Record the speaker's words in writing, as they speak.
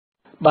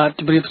បាទ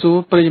ជម្រាបសួរ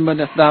ប្រិយមិត្ត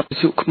អ្នកស្ដាប់វិ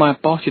ទ្យុខ្មែរ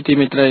ប៉ុស្តិ៍ជាទី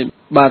មេត្រី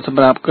បាទស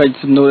ម្រាប់កិច្ច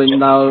សំណួរ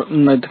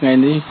នៅថ្ងៃ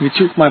នេះវិទ្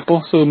យុខ្មែរប៉ុ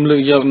ស្តិ៍សូមលើ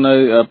កយកនៅ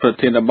ប្រ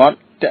ធានបទ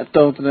តាក់ទ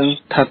ងទៅនឹង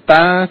ថា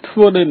តើធ្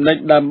វើដូចម្តេច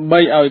ដើម្បី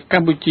ឲ្យក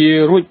ម្ពុជា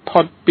រួច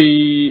ផុតពី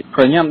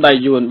ប្រញាប់ដៃ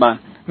យួនបាទ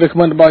វាគ្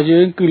មិនរបស់យើ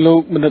ងគឺលោក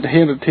បណ្ឌិត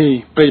ហៀងរិទ្ធី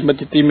ប្រិយមិត្ត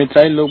ជាទីមេត្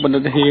រីលោកបណ្ឌិ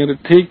តហៀងរិ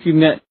ទ្ធីគឺ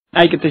អ្នក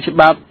ឯកទេសច្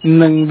បាប់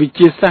និងវិទ្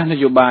យាសាស្ត្រន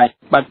យោបាយ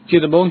បាទជា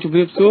ដំបូងជម្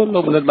រាបសួរលោ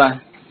កបណ្ឌិតបាទ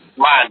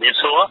បាទជំរាប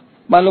សួរ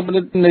បាទលោកបណ្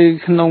ឌិតនៅ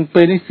ក្នុង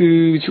ពេលនេះគឺ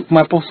វិទ្យុខ្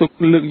មែរប៉ុស្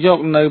តិ៍លើកយក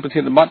នៅប្រធា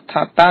នបទ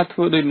ថាតើធ្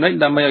វើដូចម្តេច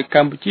ដើម្បីឲ្យក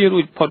ម្ពុជារួ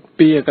ចផុត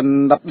ពីក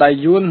ណ្ដាប់ដៃ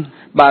យួន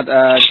បាទ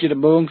ជាដំ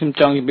បូងខ្ញុំ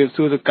ចង់ជម្រាប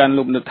សួរទៅកាន់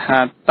លោកបណ្ឌិតថា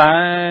តើ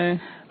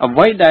អ្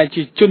វីដែល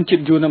ជាជនជា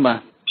តិយួននោះបាទ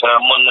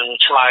មុននឹង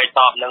ឆ្លើយត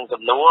បនឹង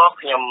សំណួរ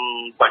ខ្ញុំ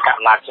ប្រកាស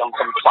ថាខ្ញុំ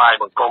សូមថ្វាយ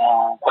បង្គំ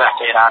ព្រះ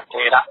ថេរា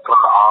ធេរៈគ្រ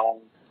ប់ព្រះអង្គ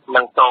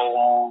និងសូម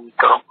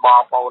គោរពបង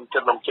ប្អូនជ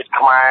នជាតិ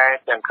ខ្មែរ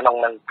ទាំងក្នុង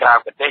និងក្រៅ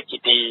ប្រទេសជា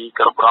ទី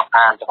គោរពរាប់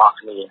អានទាំងអស់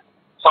គ្នា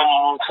សូម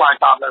ឆ្លើយ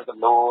តបនឹងសំ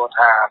ណួរ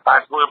ថាតើ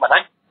ធ្វើមិនដែ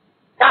រ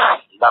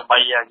ដើម្បី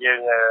យើង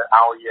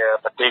ឲ្យ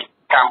ប្រទេស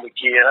កម្ពុ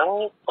ជាហ្នឹង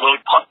រួច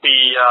ផុតពី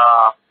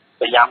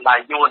ប្រញាប់ដៃ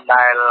យួន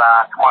ដែល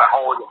ខ្មោច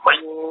ហូរវិញ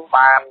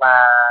បាន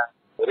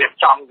រៀប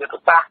ចំយុទ្ធ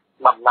សាស្ត្រ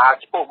ដំណើរ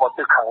ឆ្ពោះមក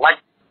ទិសខាងលិច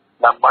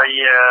ដើម្បី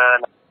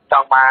ច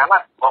ង់បានម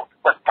ក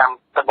ទឹកកម្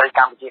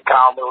ពុជាក្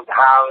រោមរួច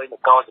ហើយន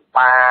គរចម្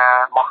ប៉ា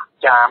បោះ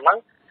ចាមហ្នឹង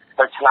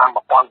ទៅឆ្នាំ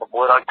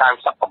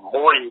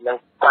1996និង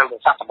ត្រូវ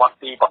សតវត្ស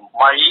ទី8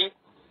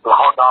រ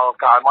ហូតដល់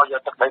ក្រោយមកយ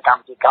កទឹកដីកម្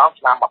ពុជាក្រោម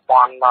ឆ្នាំ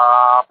1815រ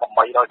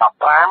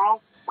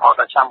ហូត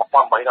ដល់ឆ្នាំ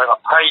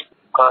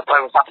1820ក៏ត្រូ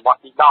វសតវត្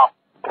សទី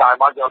10ក្រោយ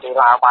មកយកទៅ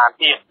រាវបាន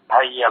ទៀត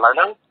ហើយឥឡូវហ្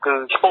នឹងគឺ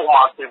ឆ្ពោះម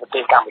កពីប្រទេ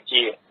សកម្ពុ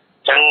ជាអ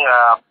ញ្ចឹង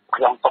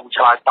ខ្ញុំសូម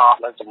ឆ្លើយតប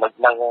នៅចំណុច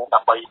ហ្នឹងដើ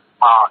ម្បី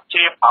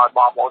ជៀបឲ្យប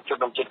ងប្អូនជន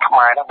ជាតិខ្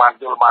មែរហ្នឹងបាន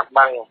យល់បាន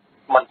ដឹង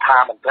មិនថា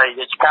មន្ត្រី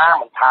រាជការ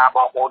មិនថាប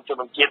ងប្អូនជ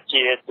នជាតិ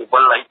ជាស៊ីវិ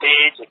លអីទេ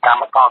ជាក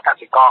ម្មករក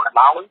សិករក៏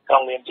ដោយក្នុ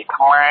ងនាមជា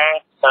ខ្មែរ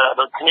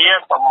ដូចគ្នា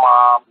សូម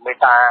មេ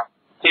ត្តា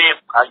ជៀប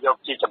ហើយយក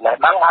ជាចំណេះ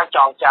ដឹងហើយច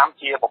ងចាំ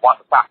ជាប្រវត្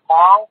តិសាស្ត្រផ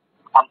ង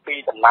អំពី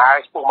ដំណើរ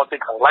ឆ្ពោះមកទិស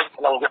ខាងលិច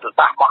ក្នុងយុទ្ធ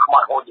សាស្ត្ររបស់ខ្មែ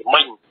រហូជី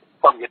មិញ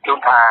សូមនិយាយជូន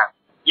ថា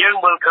យើង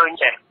មើលឃើញ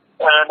ចេះ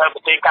នៅប្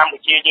រទេសកម្ពុ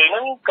ជាយើងហ្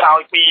នឹងក្រោយ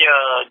ពី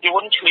យួ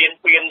នឈ្លាន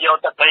ពានយក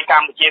ទឹកដីក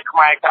ម្ពុជាខ្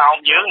មែរក្រោម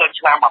យើងនៅ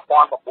ឆ្នាំ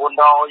1915រហូត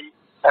ដ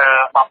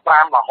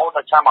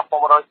ល់ឆ្នាំ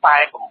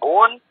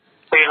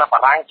1949ពេលបា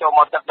រាំងចូលម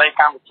កទឹកដី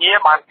កម្ពុជា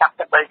បានកាត់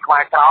ទឹកដីខ្មែ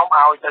រក្រោម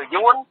ឲ្យទៅ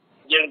យួន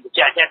យើងបញ្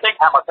ជាក់ចេះតិច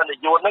ថាបើសិនជា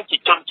យួនហ្នឹងជា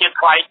ជនជាតិ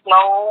ថ្លៃថ្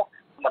នូរ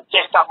មិន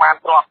ចេះចង់បាន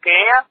ទ្រព្យ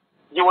គេ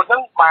យួនហ្នឹ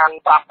ងបាន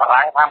ប្រាប់បា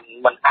រាំងថា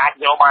មិនអាច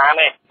យកបាន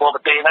ទេព្រោះប្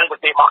រទេសហ្នឹងប្រ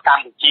ទេសរបស់ក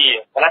ម្ពុជា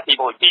ណាទី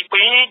1ទី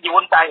2យួ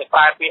នតែប្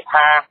រើពាក្យ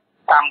ថា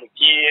កម្ពុ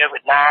ជាវៀ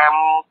តណាម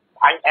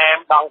អញអែម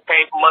ដងកេ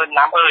តមើល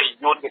ណាំអើយ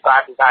យួនគេប្រើ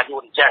ភាសាយួ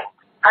នអញ្ចឹង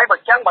ហើយបើ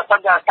ចឹងបើសិន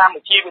ជាកម្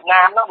ពុជាវៀត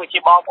ណាមហ្នឹងវាជា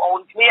បងប្អូន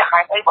គ្នាហេ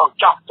តុអីបើ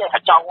ចង់ចេះ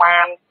ចង់បា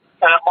ន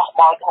របស់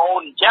បងប្អូ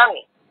នអញ្ចឹង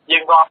យើ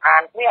ងរាប់អា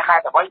នគ្នាហេ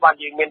តុអ្វីបាន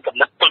យើងមានកំ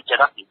ណត់ទុច្ច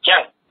រិតអញ្ចឹ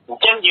ង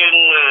យើង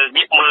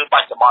ងាកមើលប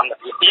ច្ចុប្បន្ន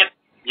ទៀត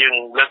យើង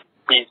លើក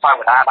ពីសង្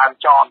វិធានដើម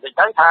ចបន្តិច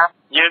ទៅថា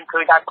យើងឃើ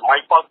ញថាសម័យ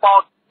ប៉ុលព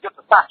តយុទ្ធ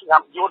សាស្ត្រឆ្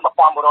នាំយួន1951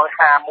 52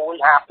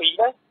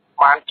ហ្នឹង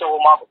បានចូល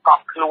មកប្រកប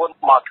ខ្លួន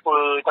មកធ្វើ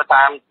ទៅ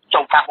តាម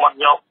ចុងកាត់មាត់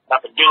យកដ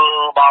ល់បញ្យល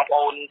បងប្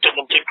អូនជន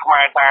ជាតិខ្មែ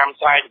រតាម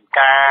ស្រែចម្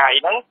ការអី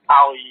ហ្នឹង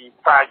ឲ្យ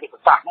ប្រើយុទ្ធ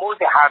សាស្ត្រមួយ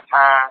គេហៅ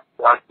ថា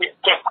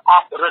ចេះអ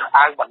ប់រឹស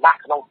ឲ្យបណ្ដាក់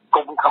ក្នុង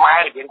គុំខ្មែរ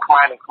រវាងខ្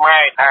មែរនិងខ្មែ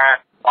រថា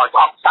ឲ្យស្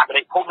អប់សក្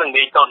តិភូមិនិង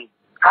នាយទុន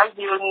ហើយ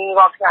យើង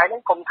រាល់ថ្ងៃហ្នឹ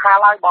ងកុំថា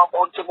ឡើយបងប្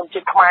អូនជនជា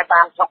តិខ្មែរ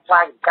តាមស្រុកស្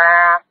រែចម្កា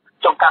រ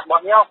ចុងកាត់មា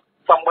ត់យក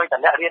សូម្បីតែ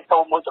អ្នករៀនតូ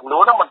ចមួយចំនួ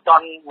នហ្នឹងមិនទា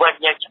ន់វែក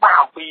ញែកច្បាស់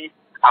អំពី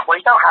អ្វី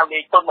ទៅហៅនា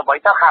យទុនអ្វី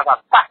ទៅហៅថា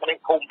សក្តិ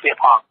ភូមិទៀត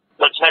ផង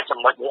ដូច្នេះចំ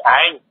ណុចនេះឯ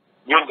ង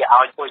យួនគេ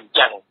ឲ្យធ្វើអញ្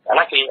ចឹងអា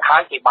នេះគេឲ្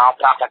យគេមក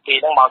ប្រាប់ថាគេ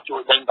នឹងមកជួយ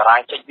ដេញបារាំ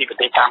ងចេញពីប្រ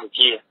ទេសកម្ពុ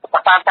ជា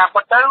តាមការ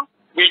ពិតទៅ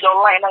វាយក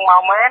លេសនឹងម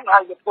កមែនហើ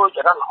យវាធ្វើច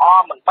រិតល្អ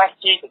មិនបេះ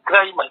ជីកក្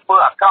រីមិនធ្វើ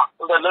អាក្រក់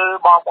ទៅលើ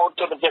បងប្អូន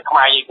ជនជាតិខ្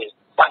មែរយីទេ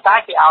ប៉ុន្តែ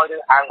គេឲ្យរឿ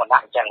ងអាងបណ្ដា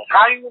ក់អញ្ចឹង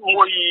ហើយ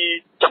មួយ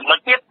ចំណុច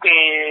ទៀតគេ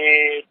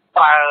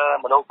ប្រើ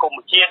មនោគម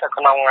វិជ្ជាទៅ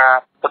ក្នុង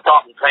បន្ត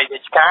មន្ត្រីរា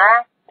ជការ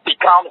ពី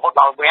ក្រោមរហូត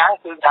ដល់វាំង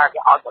គឺថាគេ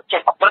ឲ្យទៅចេះ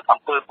ប្រព្រឹត្តអំ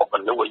ពើពុក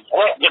រលួយ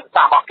នេះយុទ្ធ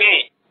សាស្ត្ររបស់គេ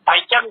តែ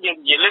អញ្ចឹងយើង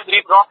និយាយលើករៀ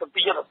បរាប់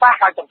ពីយុទ្ធសាស្ត្រ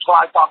ហើយចំឆ្លើ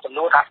យតបចំ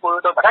នួនថាធ្វើ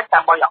ដោយបដិដើ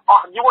ម្បីឲ្យអ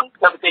ស់យួន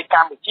នៅប្រទេសក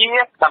ម្ពុជា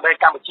ដើម្បី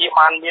កម្ពុជា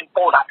បានមានព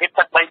លរដ្ឋភាព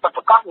ទឹកដីពិត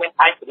ប្រាកដមានឯ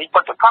ករាជ្យពិ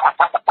តប្រាកដអ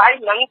ធិបតេយ្យ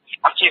និង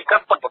ប្រជាក្រិ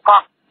តពិតប្រាក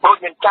ដដូច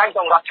មានចែងក្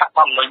នុងរដ្ឋធ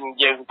ម្មនុញ្ញ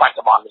យើងបច្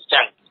ចុប្បន្ននេះអញ្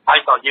ចឹងហើយ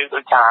ក៏យើងដូ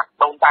ចថា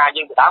ដូនតា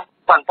យើងទៅដល់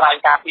សន្ត្រៃ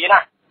ការពារណា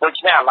ដូ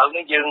ច្នេះឥឡូវ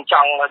នេះយើងច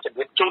ង់ជម្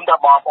រាបជូនដ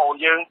ល់បងប្អូន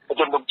យើង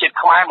ជនជាតិ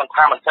ខ្មែរមិន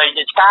ថាមន្ត្រី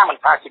រាជការមិន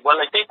ថាស៊ីវិល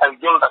អីទេទៅ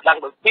យល់ទៅដឹង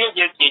ដូចគ្នា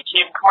យើងជា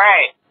ឈាមខ្មែរ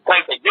ត្រូ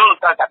វតែយល់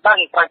ត្រូវតែដឹង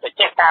ត្រូវតែ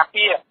ចេះការ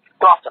ពារ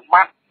ទ្រព្យសម្ប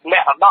ត្តិមរ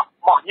តករ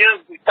បស់យើង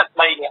គឺទឹក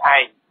ដីនេះឯ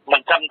ងមិ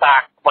នត្រឹមតែ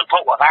វត្ថុ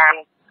បុរាណ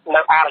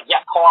នៅអរិយ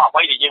ធម៌អ្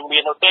វីដែលយើងមា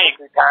ននោះទេ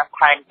គឺការ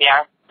ថែមទាំង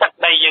ទឹក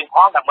ដីយើងផ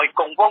ងដើម្បី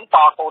គង់វង្សត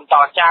កូនត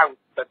ចៅ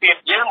ទៅទៀត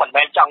យើងមិន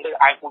មែនចង់លើក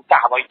ឯងពូជសាស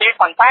ន៍អ្វីទេ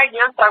ប៉ុន្តែ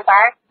យើងត្រូវ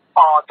តែ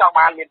ចង់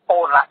បានមានព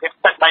លរដ្ឋភាព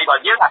ទឹកដីរប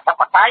ស់យើងអធិ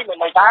បតេយ្យមាន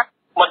ន័យថា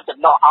មិនចំ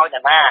ណោះឲ្យអ្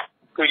នកណា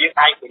គឺយើងឯ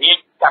ករាជ្យ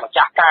តាមម្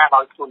ចាស់ការដោ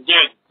យខ្លួន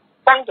យើង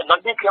តែចំណុច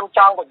នេះខ្ញុំច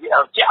ង់បញ្ជា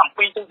ក់អំ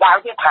ពីទិសដៅ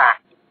ទៀតថា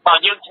តើ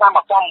យើងឆ្នាំ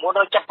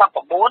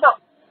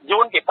1979 យួ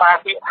នគេប្រើ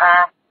ពាក្យថា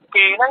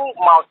គេហ្នឹង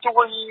មកជួ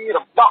យ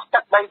រំដោះទឹ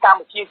កដីកម្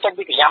ពុជាចេញ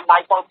ពីកញ្ញាំដៃ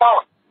ប៉ុលព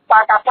តតែ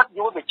ការពិត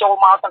យួនវាចូល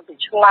មកតាំងពី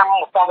ឆ្នាំ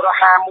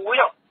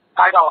1951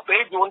ហើយដល់ពេ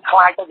លយួនខ្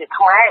លាយទៅជា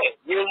ខ្មែរ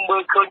យើងមើ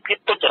លឃើញភាព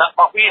ទុច្ចរិតរ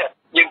បស់វា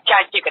យើងចែ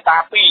កជាកត្តា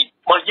ពីរ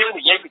បើយើង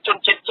និយាយពីជន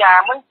ជាតិចាម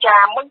វិញ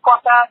គា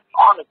ត់ថា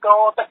អស់នគ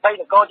រទឹកដី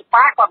នគរច្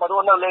បាស់គាត់មករ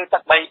ស់នៅលើទឹ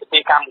កដីប្រទេ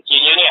សកម្ពុជា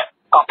យើងនេះ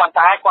ក៏ប៉ុន្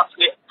តែគាត់ស្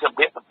លៀកសម្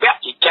លៀកបំពាក់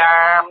ជាចា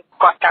ម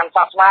គាត់កាន់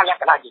សាសនាល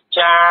ក្ខណៈជា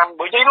ចាម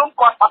បើនិយាយរួម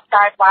គាត់អត់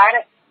កែប្រែ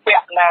ទេពា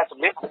ក់ណែស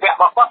ម្លៀកបំពាក់រ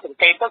បស់គាត់សង្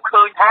កេតទៅ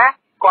ឃើញថា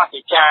គាត់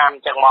ជាចាម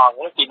ចឹងមក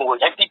ទី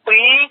1ហើយទី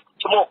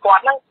2ឈ្មោះគា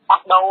ត់ហ្នឹងអ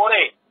ត់ដូរ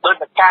ទេដោយ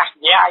ប្រកាស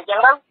ញ៉ាអីចឹង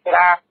ទៅគេ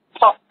ថា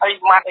សុខអី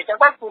ម៉ាត់អីចឹង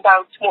ទៅគឺទៅ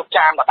ឈ្មោះ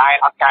ចាមដដែល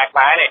អត់កែប្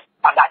រែទេ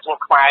អត់ដាក់ឈ្មោះ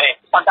ខ្មែរទេ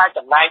ប៉ុន្តែ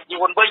ចំណែក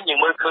យួនវិញយើង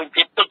មើលឃើញ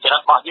ភាពទុច្ចរិ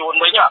តរបស់យួន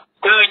វិញ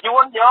គឺយួ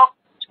នយក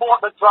ឈ្មោះ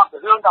ដូចច្រក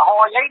រឿងទៅហ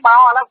យអីមក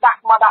ឥឡូវដាក់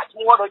ឈ្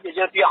មោះដូចជា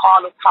យើងទីហោ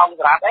លោកថោង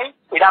ក្រាតអី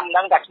ពីដើមមិន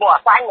ដឹងតែឈ្មោះអា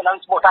សាញ់មិនដឹង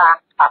ឈ្មោះថា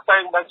អាទៅ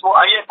មិនដឹងឈ្មោះ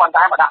អីទេប៉ុន្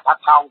តែមកដាក់ថា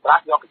ថោងក្រាត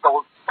យកពីកូ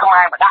នខ្មែ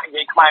រមកដាក់និ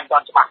យាយខ្មែរមិនទា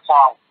ន់ច្បាស់ផ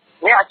ង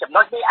នេះចំ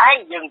ណុចនេះឯង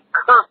យើង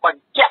ឃើញប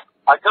ញ្ជាក់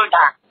ឲ្យឃើញ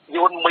ថា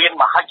យួនមាន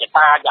មហិច្ឆ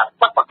តាយ៉ាង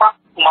ពិតប្រាកដ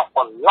មកប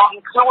ន្លំ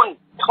ខ្លួន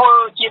ធ្វើ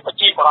ជាប្រ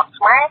ជាពលរដ្ឋ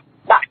ខ្មែរ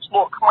ដាក់ឈ្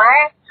មោះខ្មែរ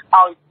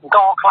ឲ្យក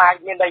ខ្លាយ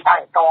មានន័យថា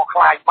កខ្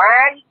លាយបា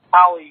ន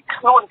ឲ្យ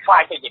ខ្លួនខ្លា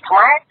យទៅជាខ្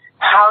មែរ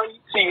ហើយ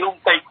ស៊ីរុំ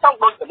ទៅต้อง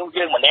ដូចមនុស្ស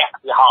យើងម្នាក់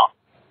វាហោ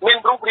មាន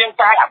រូបរាង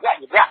កាយអវ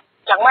យវៈ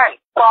ចឹងមែន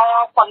ក៏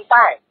ប៉ុន្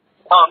តែ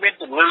មាន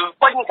ជំងឺ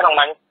ពេញក្នុង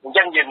ហ្នឹងអញ្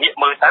ចឹងយើងងាក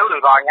មើលទៅឬ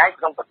រាល់ថ្ងៃ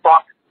ក្នុងបន្ទា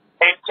ត់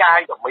អេតចាយ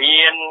ក៏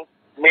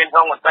មានក្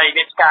នុងមន្ត្រី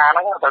រាជការហ្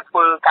នឹងទៅធ្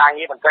វើការ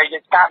ងារមន្ត្រីរា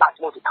ជការដាក់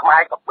ឈ្មោះជាខ្មែ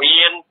រក៏មា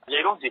ននិយា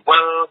យរួមស៊ីវិ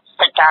ល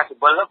កិច្ចការស៊ី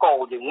វិលក៏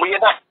យើងមាន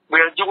ដែរ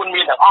វាយួន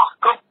មានទាំងអស់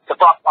គ្រប់បន្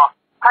ទាត់អស់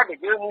ហើយបើ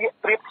យើងងាក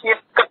ប្រៀបធៀប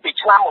គិតពី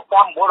ឆ្នាំ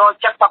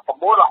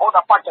1979រហូតដ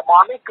ល់បច្ចុប្ប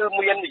ន្ននេះគឺ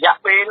មានរយៈ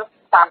ពេល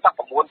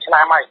39ឆ្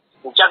នាំហើយ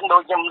អញ្ចឹងដូ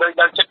ចខ្ញុំលើក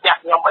ដល់ចិត្ត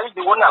ខ្ញុំអី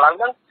យួនឥឡូវ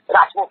ហ្នឹង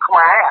ដាក់ឈ្មោះខ្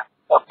មែរ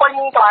ពេញ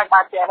កន្លែង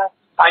បាត់ទៀតហ្នឹង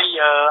ហើយ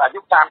អាយុ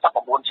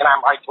39ឆ្នាំ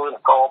ហើយធ្វើន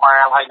គរបា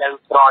លហើយនៅ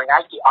រាល់ថ្ងៃ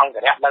ជាអង្គ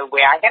រៈនៅ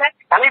វាំងចឹងណា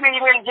អានេះវា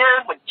មានយើង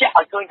បញ្ជាក់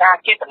ឲ្យឃើញថា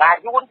ចេតនា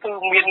យួនគឺ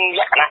មាន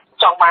លក្ខណៈ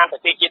ចង់បានប្រ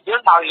ទេសជាតិយើ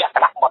ងដោយលក្ខ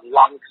ណៈបន្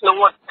លំខ្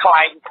លួនខ្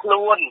លែងខ្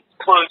លួន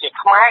ធ្វើជា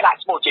ខ្មែរដាក់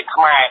ឈ្មោះជា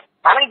ខ្មែរ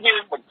អានេះយើ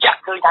ងបញ្ជាក់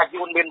ឃើញថា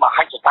យួនមានម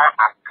ហិច្ឆតា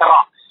អាក្រ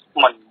ក់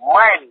មិន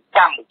មែនក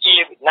ម្ពុជា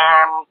វៀតណា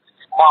ម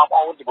បងប្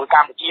អូនជាមួយក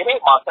ម្ពុជានេះ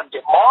បើសិនជា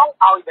មក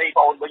ឲ្យដីប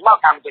ងវិញមក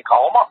កម្ពុជាក្រ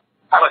មក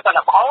ហើយបើសិន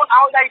តែបង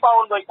ឲ្យដីបង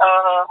ដូច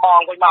បង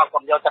វិញមកខ្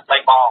ញុំយកទឹកដី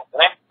បង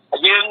ណា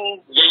យើង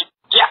និយាយ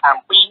ជាអំ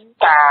ពី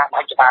ការម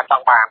ហិច្ឆតាច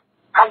ង់បាន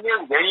ហើយយើ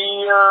ងនិយាយ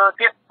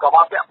ទៀតក៏ម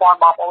កពាក់ព័ន្ធ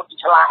បងប្អូនទី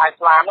ឆ្លាអ៊ី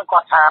ស្លាមហ្នឹងគា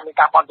ត់ថាមាន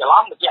ការបន់ច្រ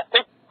ឡំមួយទៀតតិ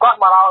ចគាត់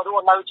មករ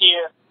ស់នៅជា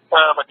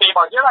ប្រទេសរប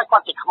ស់យើងហើយគា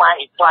ត់ជាខ្មែរ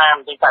អ៊ីស្លាម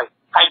តិចទៅ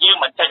ហើយយើង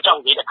មិនចេះចង់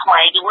និយាយថាខ្មែ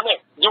រយួនទេ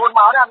យួនម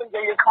កដែរមិននិ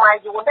យាយខ្មែរ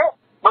យួនទេ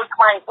ដូចខ្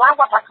មែរអ៊ីស្លាម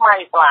គាត់ថាខ្មែរ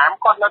អ៊ីស្លាម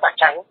គាត់នៅតែ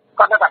ចឹង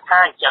គាត់នៅតែថា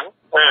អញ្ចឹង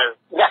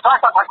អ្នកខ្លះ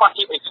គាត់ថាគាត់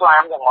ជាអ៊ីស្លា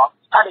មចឹងមក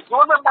ហើយយួ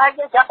នមិនដែរ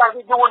ទេគាត់ថា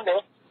វាយួនទេ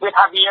វា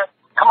ថាវា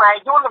ខ្មែរ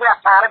យួនវា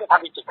ថាវាថា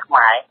វាជាខ្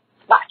មែរ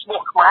ដាក់ឈ្មោះ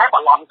ខ្មែរប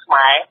ឡំខ្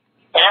មែរ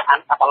តែអាន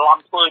បឡំ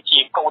ធ្វើជា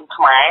កូន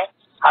ខ្មែរ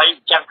ហើយ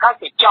ចឹងហើយ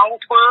គេចង់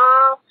ធ្វើ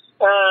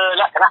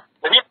លក្ខណៈ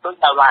រៀបដូច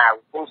នៅឡាវ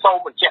ខ្ញុំសូម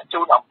បញ្ជាក់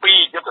ជូនអំពី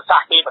យុទ្ធសា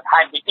ស្ត្រគេបន្ថែ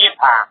មពីទៀត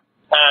ថា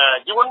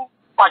យួន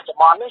បច្ចុប្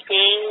បន្ននេះ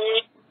គេ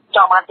ច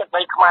ង់បានចិត្ត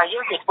ដីខ្មែរយើ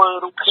ងគេធ្វើ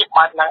រូបភាព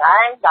បែបហ្នឹងឯ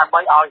ងដើម្បី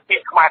ឲ្យពា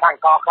ក្យខ្មែរដល់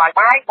កខ្លាយ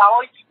បាយដោ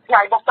យថ្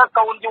ងៃមុខទៅ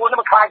កូនយួននឹ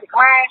ងខ្លាយជាខ្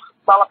មែរ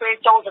ដល់ពេល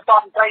ចូលទៅត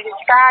ន្ត្រីរា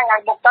ជការថ្ងៃ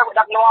មុខទៅ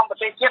ដឹកនាំប្រ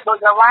ទេសជាតិដូច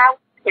នៅឡាវ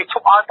គេឈ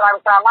ប់ឲ្យត្រៃ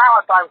ភាសាឡាវ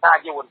ឲ្យត្រៃភាសា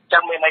យួនចឹ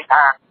ងមានន័យ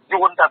ថា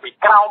យួនទៅពី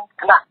ក្រោម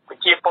គណៈប្រ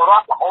ជាពលរ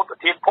ដ្ឋរហូតប្រ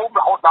ធានភូមិ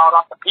រហូតដល់រ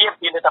ដ្ឋសភា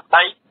ជានៅទឹក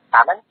ដី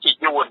អាហ្នឹងជា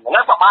យួនហ្នឹ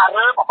ងប្រមាថ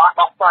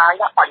ដោះស្រាយ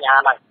ណាបញ្ហា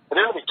ហ្នឹង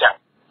រឿងវាចឹង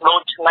ដូ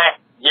ច្នេះ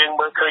យើង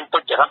មើលឃើញទុ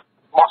ច្ចរិត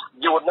របស់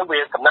យួនហ្នឹងវា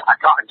កំណត់អា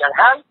ក្រក់អញ្ចឹង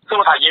ហើយ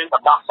ទោះថាយើងប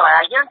ណ្ដោះស្រា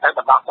យយើងត្រូវ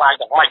បណ្ដោះស្រាយ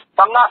យ៉ាងម៉េច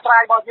ដំណោះស្រា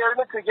យរបស់យើង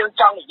នេះគឺយើង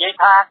ចង់និយាយ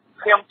ថា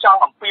ខ្ញុំចង់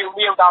អំពាវ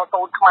នាវដល់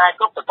កូនខ្មែរ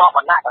គ្រប់ស្រទាប់វ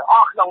ណ្ណៈទាំងអ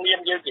ស់ក្នុងនាម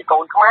យើងជាកូ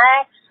នខ្មែរ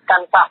កា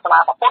ន់សាសនា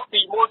ពុទ្ធ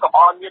ទី1កុំ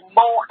ឲ្យមាន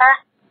មោហៈ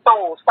ទោ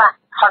សៈ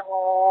ខឹង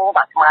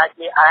បាក់ខ្មែរ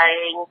គ្នាឯ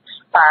ង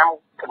តាម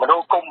មនោ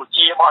គមវិជ្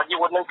ជារបស់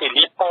យួននឹងគេ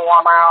លាបព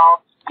ណ៌ម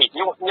កគេ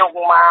ញុះញង់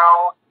ម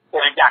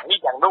កយ៉ាងនេះ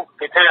យ៉ាងនោះ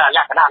គេធ្វើល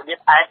ក្ខណៈរបៀប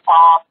ឯកអ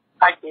ប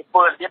ហើយគេធ្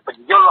វើរបៀបប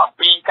ញ្យលអំ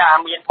ពីការ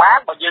មានបាន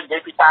បើយើងនិយា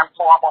យពីតាមធ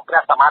ម៌របស់ព្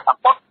រះសម្មាស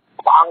ម្ពុទ្ធ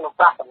ព្រះអង្គលោក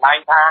ត្រាស់សម្ដែង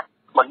ថា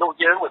មនុស្ស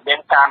យើងមិនមាន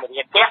ការម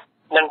រាគៈ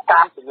និង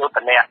ការសញ្ញោត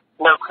នៈ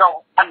នៅក្នុង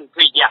អន្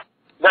តិយៈ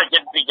ដែលយិ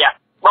នវិយៈ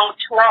ដូ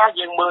ច្នេះ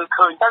យើងមើល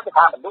ឃើញទៅគឺ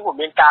ថាមនុស្សមិន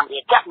មានការម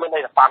រាគៈមានន័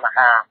យថា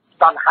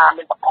បញ្ហា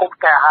មានប្រភព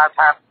ការហៅ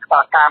ថា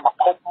ការប្រ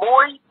ភពមួ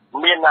យ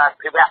មាន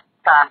ភាវៈ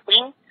ការពី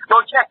រដូ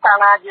ច្នេះកាល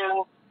ណាយើង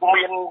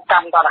មានក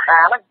ម្មតណ្ហា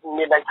ហ្នឹង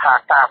មានន័យថា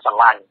ការស្រ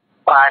ឡាញ់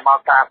ប្រែមក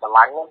ការស្រ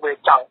ឡាញ់ហ្នឹងវា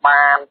ចង់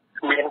បាន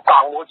មានក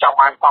ង់មួយចង់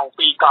បានកង់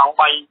ពីរកង់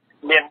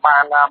3មានបា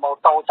នម៉ូ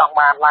តូចង់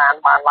បានឡាន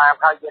ហើ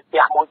យវាផ្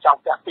ទះមួយចង់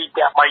ផ្ទះពីរផ្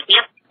ទះ3ទៀ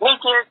តនេះ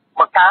ជា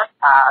បង្កើត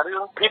រឿ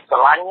ងភាពស្រ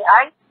ឡាញ់នេះឯ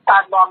ងកើ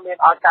តនាំមាន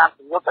ឲ្យការស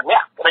ញ្ញោតនៈ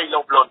ក្តី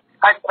លោភលន់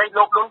ហើយក្តី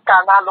លោភលន់កា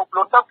លណាលោភល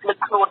ន់ទៅភ្លេច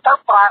ខ្លួនទៅ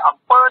ប្រើអំ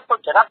ពើទុ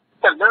ច្ចរិត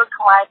ទៅលើ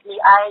ខ្មែរគ្នា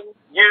ឯង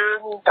យើង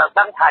ទៅ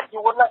ដឹងថា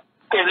យួន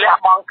គេលះ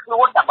បង់ខ្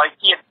លួនដើម្បី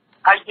ជាតិ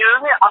ហើយយើង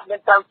នេះអត់មាន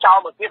ត្រូវចោល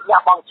មកទៀតលះ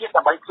បង់ជាតិ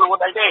ដើម្បីខ្លួន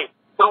អីទេ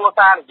គ្រួ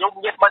សារនិយម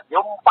ញាតិមិត្តនិយ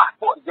មបក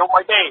ពួកនិយម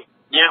អីទេ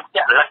យើង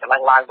ជាលិត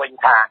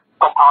ថា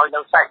កុំឲ្យនៅ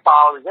សេះត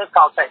ល់យើង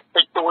ក៏សេះ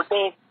តិចតួច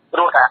ទេព្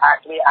រោះតែអាច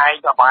គ្នាឯង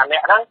ក៏បានអ្ន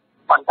កហ្នឹង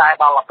ប៉ុន្តែ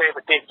ដល់ពេល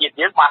ប្រទេសជាតិ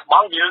យើងបាត់ប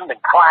ង់យើងនឹង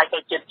ខ្លាយទៅ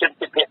ជាជន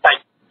ជាតិភាគតិច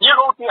យើង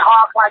ឧទាហ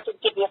រណ៍ខ្លាយជន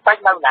ជាតិភាគតិច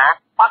នៅណា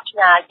អត់ឆ្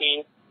ងាយពី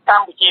ក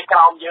ម្ពុជាក្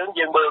រោមយើង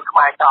មើលខ្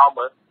មែរក្រោម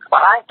មើលបា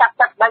រាំងកាត់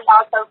ទឹកដីឲ្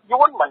យទៅ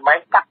យួនមិនមែន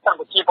កាត់ទៅ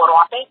ប្រជាពលរ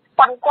ដ្ឋទេ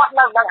ប៉ុន្តែគាត់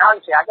នៅនឹងហើយ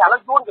ស្រាប់ឥឡូ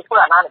វយួនគេធ្វើ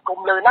អាណានិគម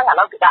លើហ្នឹងឥ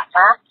ឡូវគេដាក់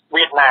ថា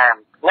វៀតណាម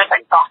នៅតែ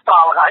កោះត្រ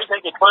ល់ហើយ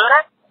គេធ្វើណា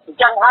អញ្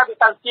ចឹងហើយវា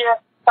ទៅជា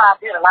សា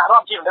ធារណរ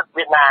ដ្ឋជារដ្ឋ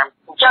វៀតណាម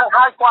អញ្ចឹង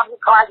ហើយគាត់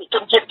ខ្លាយជាជ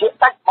នជាតិភាគ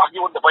តិចរបស់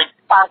យួនទៅវិញ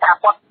តាមការ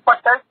គាត់ពិត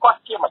ទៅគាត់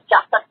ជាម្ចា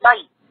ស់ទឹកដី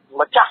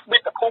ម្ចាស់មា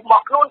តុភូមិម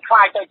កខ្លួនខ្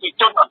លាយទៅជា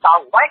ជនអន្តោ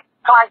ប្រវេសន៍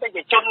ខ្លាយទៅ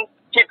ជាជន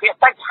ជាតិភាគ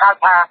តិចហៅ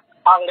ថា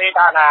អង់គ្លេស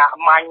ថាណា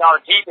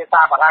minority ភា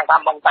សាបារាំងថា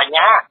ម៉ុងតា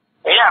ញ៉ា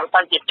ឯងទៅ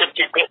ជាជន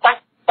ជាតិភាគតិច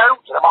ទៅ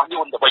របស់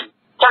យួនទៅវិញ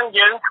អញ្ចឹង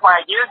យើងខ្មែរ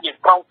យើង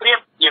ប្រុងប្រៀប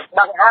យើង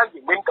ដឹងហើយយើ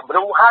ងមានគំ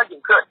រូហើយយើ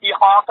ងធ្វើឧទា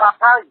ហរណ៍ប្រាប់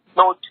ហើយ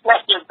ដូច្នេះ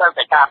យើងត្រូវ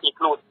តែការពារ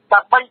ខ្លួនដើ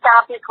ម្បីការ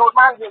ពារខ្លួន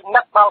បានយើង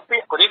នឹកដល់ពា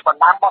ក្យគោរពប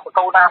ណ្ដាំបប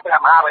កោណាព្រះ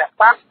មហាវីរក្ស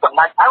ត្រសម្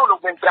ដេចទៅលោក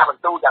មានព្រះប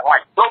ន្ទូលយ៉ាងម៉េ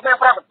ចលោកមាន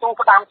ព្រះបន្ទូល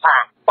ផ្ដាំថា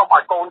សូម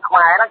ឲ្យកូនខ្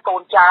មែរហ្នឹងកូ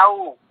នចៅ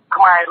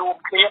ខ្មែររួម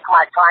គ្នាខ្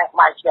មែរខ្លាំងខ្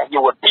មែរឈ្នះ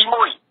យួនទី1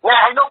នេះ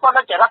ហើយលោកក៏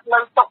នៅចរិតនៅ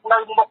ទុកនៅ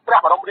មុខព្រះ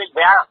បរមរាជ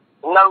វាំង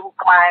នៅ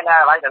ខ្មែរណា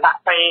ហើយគណៈ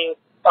ពេល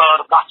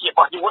របស់ជារប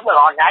ស់យួននៅ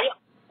រាល់ថ្ងៃ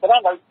ហ្នឹង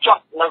នៅចុះ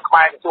នៅខ្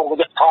មែរក្រសួង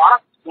យុទ្ធធម៌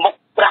មុខ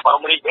ព្រះបរ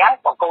មរាជវាំង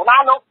បកូនណា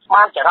លោក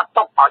បានចរិត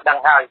ទុកឲ្យដឹង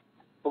ហើយ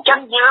អញ្ចឹង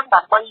យើង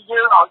ដើម្បី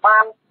យើងឲ្យបា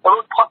នរួ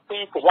ចផុតពី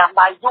សញ្ញា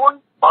ដៃយួន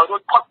បើរួ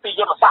ចផុតពី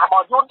យុទ្ធសាស្ត្ររប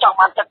ស់យួនចង់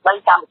បានទឹកដី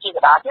កម្ពុជាក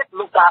ណ្ដាលទៀត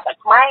លោកការតែ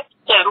ខ្មែរ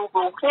ចេះរួ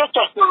មគ្នា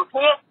ចេះយល់គ្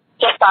នា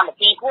ចេះសាមគ្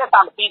គីគ្នា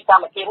សាមគ្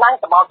គីឡើង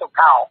ទៅមកទៅ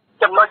កោ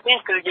ចំណុចនេះ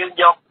គឺយើង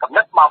យកកំណ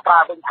ត់មកប្រើ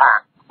វិញថា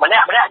ម្នា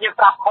ក់យើង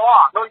ប្រាប់ខ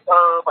ដូច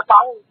ប្រស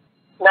ង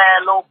ណែ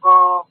លោក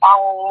អ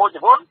ង្គមួយ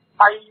ចំនួន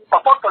ហើយប្រ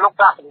ពន្ធក៏លោក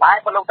ត្រាស់សម្ដែង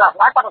ប៉ុន្តែ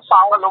ប៉ុន្តែស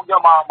ង្ឃលោកយ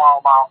ក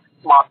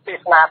មកទេស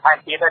នាថែម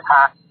ទៀតថា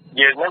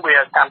យើងនឹងវា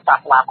កាន់សា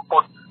សនាពុ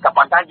ទ្ធក៏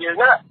ប៉ុន្តែយើង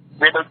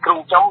វាដូចគ្រូ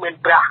ចំមាន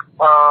ព្រះ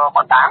ប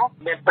ណ្ដាំ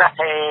មានព្រះ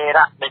ថេរ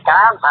ដី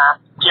កាថា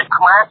ជាតិ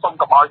ខ្មែរសូម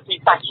កុំឲ្យទី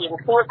តាច់ជាង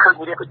គ្នាឃើញ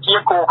រាជជា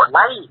គោប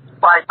ណៃ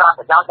ប្រៃប្រា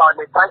ប្រយោជន៍ដោយ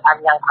មេត្រីអ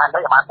ញ្ញងផាន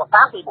ដីបានប្រ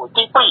កាសទី1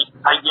ទី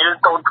2ហើយយើង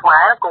កូនខ្មែ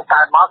រគោ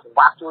កើតមកសម្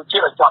បត្តិជួជា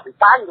តិឲ្យជាប់វិ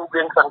ស័យរូប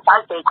រាងសង្ស័យ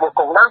គេគួរ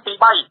គង់នៅទី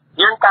3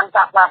យើងកាន់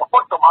សាសនាពុ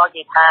ទ្ធកុំឲ្យ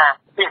គេថា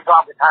ពីរា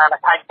ប់វិធាន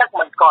ខែទឹក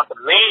មិនស្គាល់ទ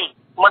ន្លេ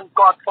មិនស្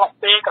គាល់ឆ្លុះ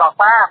ទេក្រ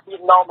សាពី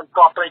ណោមិនស្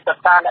គាល់ព្រៃទឹក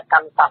សាអ្នកកា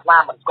ន់សាសនា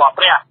មិនស្គាល់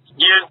ព្រះ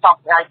យើងសព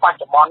ថ្ងៃបច្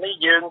ចុប្បន្ននេះ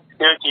យើង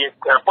គឺជា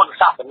ពុទ្ធ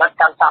សាសនិក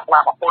កាន់សាសនា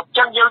ពុទ្ធ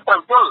ចឹងយើងត្រូ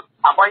វយល់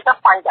អ្វីទៅ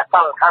បញ្ញត្តិ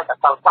សិលហៅថា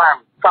សិល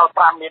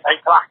5មានអី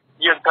ខ្លះ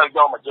យើងត្រូវយ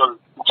កមកយល់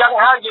អញ្ចឹង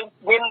ហើយយើង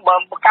មានបើ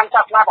កាន់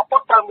សាសនាពុ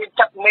ទ្ធត្រូវមាន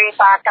ចិត្តមេត្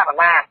តាករុ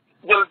ណា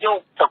យល់យក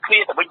ទៅគ្នា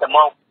ទៅវិញទៅម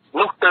ក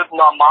នោះទើប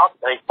នាំមក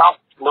សេចក្តីសុខ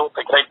នោះ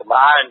សេចក្តីចម្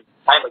រើន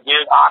ហើយបើយើ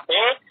ងអត់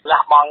ទេ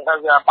លះបង់ទៅ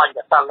បញ្ញ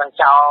ត្តិសិលនឹង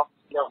ចោល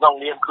ក្នុង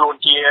នាមខ្លួន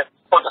ជា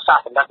ពុទ្ធសា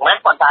សនិកមែន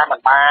ប៉ុន្តែមិន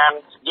បាន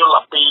យល់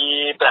អំពី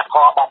ព្រះធ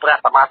ម៌របស់ព្រះ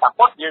សម្មាសម្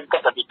ពុទ្ធយើងគិ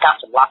តពីការ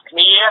សម្លាប់គ្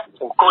នា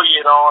អង្គុយ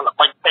រល្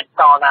បិចតិច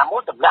តណាមួ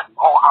យទម្លាក់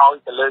ហោឲ្យ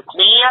ទៅលើគ្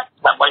នា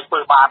ដើម្បីធ្វើ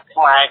បាបខ្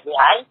មែរគ្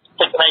នាឯង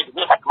សេចក្តីវិ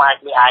ធានខ្មែរ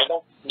គ្នាឯង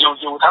នោះ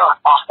យូរទៅ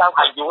អស់ទៅ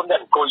ហើយយួននឹ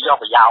ងអង្គុយយក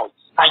ប្រយោជន៍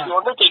ហើយយួ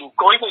ននេះគេអង្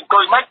គុយមិ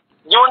ន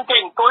យួនគេ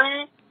អង្គុយ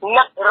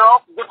នឹករក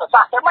យុទ្ធសា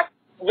ស្ត្រទៅមិន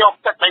យក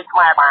ទឹកដីខ្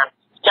មែរបាន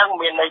អញ្ចឹង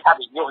មានន័យថា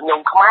ញុះញ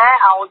ង់ខ្មែរ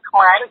ឲ្យខ្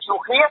មែរនឹងឆ្លោះ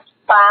គ្នា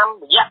តាម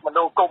រយៈម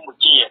នោគមវិ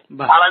ជ្ជាឥ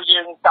ឡូវយើ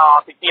ងត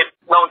ទៅទៀត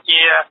ដូចជា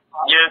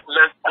យើង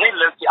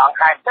លើកជាអង្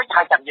គហេតុតិច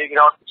ហើយចាំយើង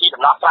រកវិធី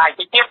ដំណោះស្រាយ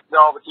តិចទៀតយ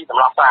កវិធីដំ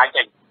ណោះស្រាយ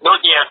ចេញដូច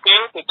ជា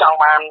គេចង់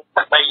បាន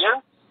ទឹកដីយើង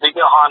ដូច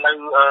ជានៅ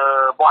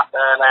វត្ត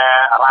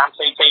អារាមផ្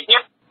សេងទៀ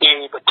តគេ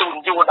បញ្ជូន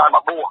យួនឲ្យម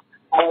ក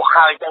បួស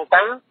ហើយចឹង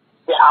ទៅ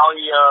គេឲ្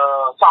យ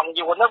សំ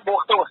យួននោះបួ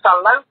សទូសិល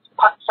ទៅ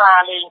ផឹកសា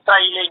លេងត្រី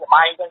លេងល្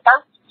បែងចឹងទៅ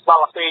ដ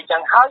ល់ពេលចឹ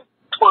ងហើយ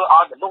ធ្វើ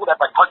ឲ្យមនុស្សដែល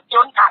បច្ចុប្បន្នជ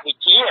នអវិ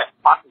ជ្ជា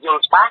អត់យ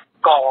ល់ច្បាស់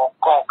ក៏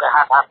គេ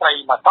ហៅថាត្រី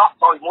មកតោះ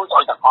ឲ្យមួយ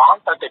ឲ្យទាំងអស់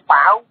ទៅ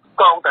ប៉ាវ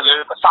កងទៅលើ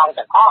ប្រសង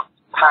ទាំងអស់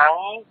ខាង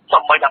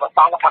សំបីតែប្រស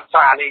ងក៏ផឹក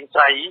សាលេង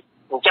ត្រី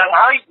អញ្ចឹង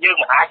ហើយយើង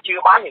មិនអាចជឿ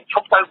បានយើងឈ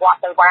ប់ទៅវត្ត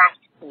ទៅវា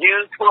យើ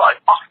ងធ្វើឲ្យ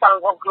អស់សិល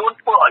ក្នុងខ្លួន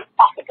ធ្វើឲ្យ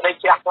អស់សេចក្តី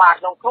ជ្រះថ្លា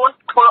ក្នុងខ្លួន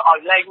ធ្វើឲ្យ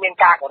លែងមាន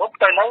ការគោរព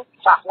ទៅនឹង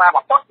សាសនា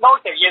ពុទ្ធដូច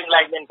ជាយើង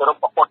លែងមានគោរព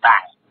ពុទ្ធដែ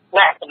រ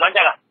ណែចំណុច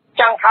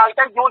ចឹងហើយ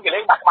ទៅយួនគេលេ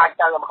ងបាក់ក្បាច់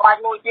ទៅក្បាច់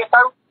មួយទៀត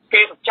ទៅ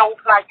គេបញ្ចូល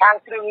ផ្នែកខាង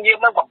គ្រឿងញៀន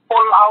នឹងបំពុ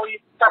លឲ្យ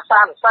សាស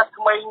នាសិស្ស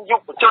ក្មេងយុវ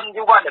ជន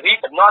យុវនារី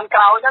ចំនួន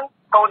ក្រោយហ្នឹង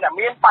កូនដែល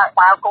មាន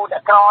បាវកូនដែ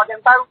លក្រចឹ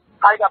ងទៅ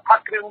ហើយដល់ផា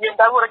ត់គ្រឿងញៀន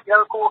ទៅរឹករើ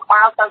គួរក្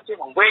បាលទៅជា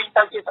បង្វេង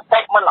ទៅជាសតិ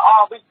មិនល្អ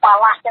វិបា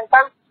ឡាស់ចឹង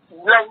ទៅ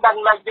លែងដឹង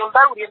លែងយល់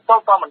ទៅរៀនសូ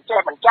ត្រក៏មិនចេះ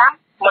មិនចាំ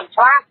មិន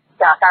ឆ្លាត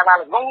ចាកាលណា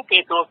ល្ងងគេ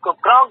ទួលគ្រប់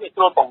គ្រងគេ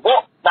ទួលពង្វ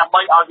ក់ដើម្បី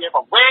ឲ្យវាប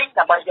ង្វេង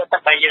ដើម្បីយកទឹ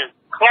កដីយើង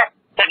ហ្នឹង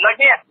ចំណុច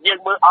នេះយើង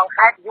មើលអង្គ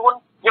ហេតុយួន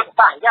យុទ្ធ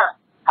សាស្ត្រអញ្ចឹង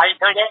ហើយ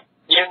ឃើញទេ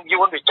យើង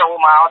យួនវាចូល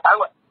មកទៅ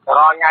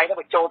រាល់ថ្ងៃទៅ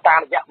បញ្ចូលតា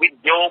មរយៈវិទ្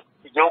យុ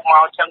យកម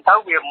កចឹងទៅ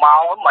វាម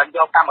កមិនយ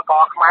កកម្មក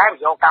រខ្មែរ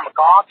យកកម្ម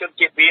ករជន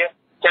ជាតិវា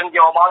ចឹងយ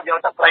កមកយក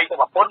ទឹកត្រីទៅ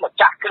ប្រពន្ធមក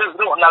ចាក់គ្រឹះ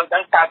រស់នៅទៅ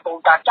កើតពូន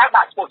កើតចៅ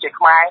ដាក់ឈ្មោះជា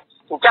ខ្មែរ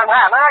អញ្ចឹងហើ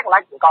យអាណាកន្លែ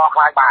ងអង្គខ្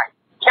លាយបាយ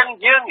ចឹង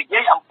យើងនិយា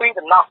យអំពី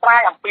ដំណោះស្រា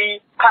យអំពី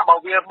ថាបើ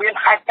វាមាន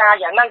ហេតុការណ៍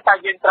យ៉ាងហ្នឹងតើ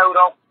យើងត្រូវ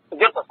រក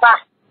យុទ្ធសាស្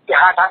ត្រគេ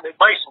ហៅថា the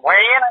best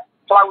way ណា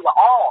ផ្លូវល្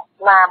អ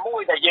ណាមួ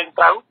យដែលយើង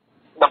ត្រូវ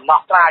ដំណោះ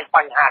ស្រាយប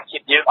ញ្ហាជា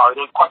តិយើងឲ្យ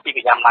រួចផុតពីក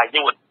ញ្ញាណា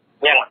យួន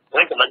យ៉ាងហ្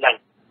នឹងចំណុចហ្នឹង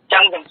ចឹ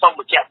ងខ្ញុំសូម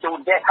បញ្ជាក់ជូន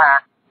ទេថា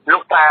លោ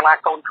កតាណា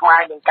កូនខ្មែ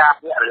រនឹងការ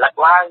ភ្ញាក់រលឹក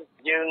ឡើង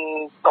យើង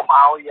កុំ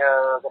ឲ្យ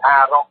គេថា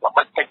រកល្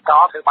បិចកិច្ចក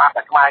ធ្វើបាន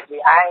តែខ្មែរគ្នា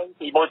ឯង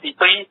ទី1ទី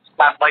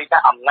2ដើម្បីតែ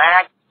អំណា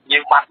ចយើ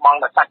ងបាត់បង់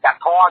នៅសច្ច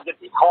ធម៌យុត្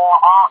តិធម៌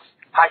អស់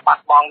ហើយបា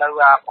ត់បង់នៅ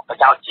ប្រ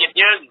យោជន៍ជាតិ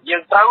យើ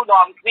ងត្រូវ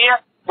នាំគ្នា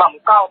បង្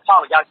កផ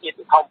លប្រយោជន៍ជា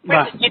តិធំពេ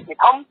លជាតិ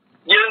ធំ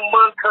យើង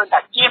មើលឃើញ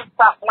ថាជាតិ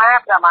សាសនា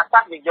ព្រះមហាក្សត្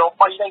រយើងយក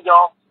3នឹងយ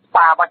ក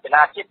តាវច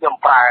នាជាតិយើង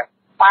ប្រើ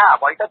តា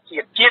អ្វីទៅជា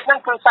តិហ្នឹង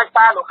គឺសាច់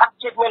តាលោហិត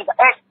ជាតិមានស្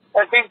អែក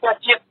ពីជា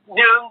តិ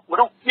យើងម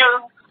នុស្សយើង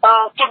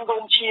ជនរួ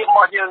មឈាមរប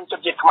ស់យើងជន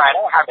ជាតិខ្មែរហ្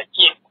នឹងហៅថា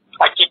ជាតិ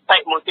ហើយជាតិតែ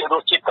មួយទៀតរ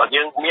សជាតិក៏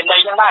យើងមានន័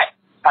យហ្នឹងដែរ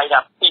ហើយដ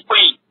ល់ទី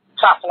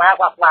2សាសនា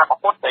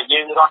ពុទ្ធដែលយើ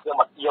ងរត់យក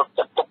មកយក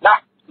ចិត្តទុកដា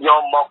ក់យ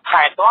កមក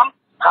ថែទាំ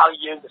ហើយ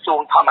យើងក្រសួ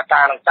ងធម្ម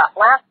ការនិងសាស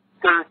នា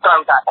គឺត្រូវ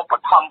តែឧប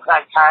ត្ថម្ភផ្នែ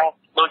កខាង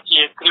ដូច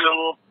ជាគ្រឿង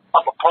ឧ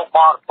បភោគប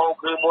រិភោគ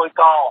ឬមួយ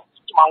ក៏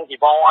ឆ្មងជី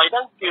វរអីហ្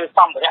នឹងគឺស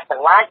ម្ភារៈទាំ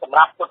ងឡាយសម្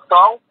រាប់ទុកត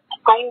ង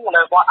គង់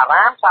នៅវត្តអា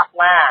រាមសាស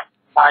នា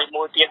ហើយ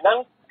មួយទៀតហ្នឹង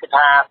គឺ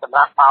ថាសម្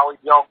រាប់ឲ្យ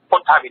យកពុ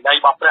ទ្ធវិន័យ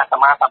របស់ព្រះស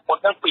ម្មាសម្ពុទ្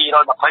ធហ្នឹង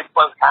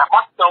227ខាប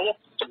ត់ក្នុង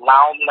ចំ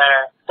ណោមនៅ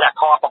ព្រះ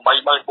ធម៌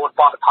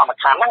84000ធម្ម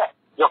ខណ្ឌហ្នឹង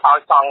យកឲ្យ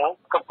សង្ឃ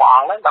គ្រប់ព្រះអ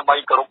ង្គហ្នឹងដើម្បី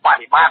គោរពប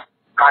ដិបត្តិ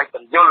ហើយប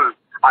ញ្យល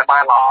ឲ្យបា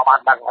នល្អបាន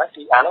ដឹងហើយ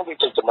ពីអានោះវា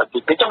ជាចំណុចទី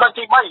2ចំណុច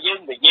ទី3យើង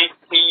និយាយ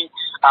ពី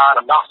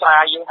ដំណោះស្រា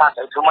យយើងថាត្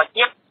រូវធ្វើមក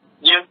ទៀត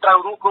យើងត្រូវ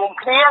រួបរวม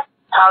គ្នា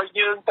ហើយ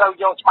យើងត្រូវ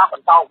យកច្បាប់ប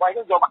ន្តໄວ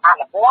នោះយកមកអ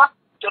នុវត្ត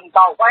ជនត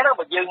ໄວនោះ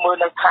បើយើងមើល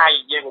នៅថៃ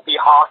យើងឧទា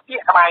ហរណ៍ជា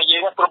ខ្មែរយើ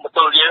ងព្រមបន្ទ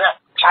ល់យើង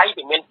ថៃ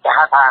វាមានគេ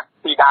ហៅថា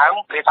ពីដើម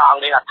ព្រះថាអង់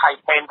គ្លេសថាថៃ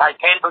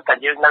ខេនដូចតែ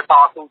យើងនៅត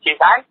ស៊ូជា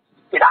ដែរ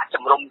គេដាក់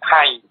ជំរំ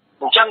ថៃ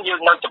អញ្ចឹងយើ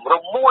ងនៅជំ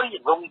រំមួយ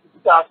ជំរំ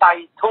សៃ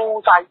ធូ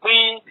សៃពី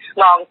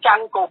ឡងច័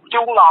ន្ទគោ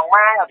ជុងឡង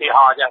ម៉ាឧទាហ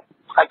រណ៍អញ្ចឹង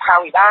ហើយខាង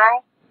វិដា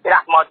គេដា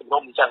ក់មកជំ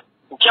រំអញ្ចឹង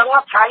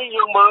ថៃ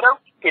យើងមើលទៅ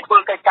គេធ្វើ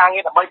កិច្ចការ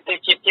ងារដើម្បីប្រទេស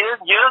ជាតិ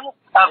យើង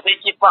ប្រទេស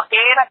ជាតិរបស់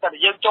គេណាតែ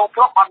យើងចូលព្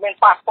រោះអត់មាន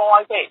ប៉ាសពត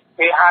ទេ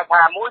គេហៅ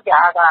ថាមួយគេ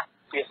ហៅថា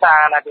ភា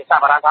សា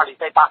បារាំងថាលី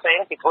សេប៉ាសេ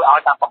គេធ្វើឲ្យ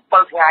តែ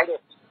7ថ្ងៃទេ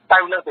ទៅ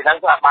នៅពីហ្នឹង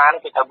គឺអាបាន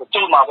គេត្រូវបញ្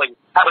ជូនមកវិញ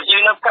ហើយបើយើ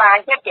ងនៅក្រាញ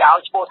ទៀតគេឲ្យ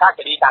ឈ្មោះថា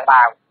ការីតាំង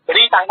ដាវ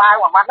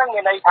អាម៉ាត់ហ្នឹង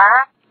មានន័យថា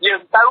យើ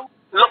ងទៅ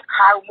លុប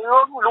ខៅមឿ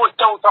ងលួច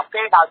ចូលស្រុក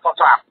គេដោយខុស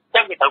ច្បាប់អញ្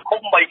ចឹងគេត្រូវ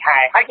ឃុំ3ខែ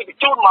ហើយគេប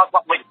ញ្ជូនមកស្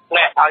រុកវិញ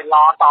នេះឲ្យឡ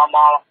តម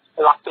ក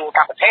ឡាក់ទូ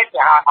កាប្រទេសគេ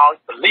ឲ្យប៉ូ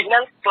លីសហ្នឹ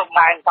ងព្រម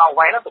ដែនតໄ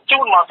ວហ្នឹងបញ្ជូ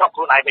នមកស្រុកខ្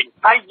លួនឯងវិញ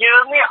ហើយយើ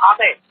ងនេះអត់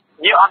ទេ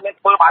យើងអត់មាន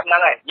ធ្វើបែបហ្នឹ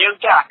ងទេយើង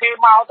ចេះគេ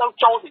មកទៅ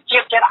ចូលទៅជា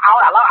តិចេះឲ្យ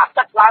ឥឡូវអា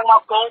ទឹកឡើងម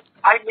កគោ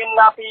ហើយមាន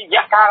ពីរ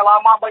យៈកាលកន្លង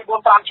មក3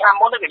 4 5ឆ្នាំ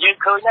មុនក៏យើង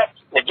ឃើញដែរ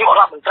នាយករ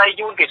ដ្ឋមន្ត្រី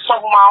យួនគេ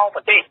សុំមកប្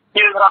រទេស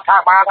យើងរដ្ឋា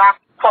ភិបាលថា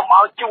សូម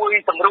ឲ្យជួយ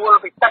សម្រួល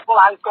ពីទឹក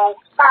ឡើងគោ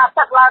តែ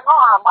ទឹកឡើងអ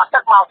ស់អាទឹ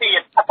កមកទៀ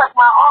តអាទឹក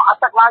មកអស់អា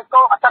ទឹកឡើង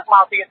គោអាទឹកម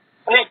កទៀត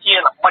នេះជា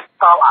ល្បិច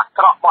កលអា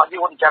ក្រក់របស់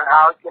យួនអញ្ចឹង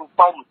ហើយខ្ញុំ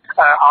សូម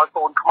ឲ្យ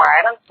កូនខ្មែរ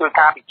ហ្នឹងធ្វើ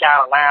ការពិចារ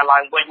ណាឡើ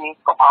ងវិញ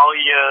កុំឲ្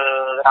យ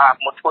ថា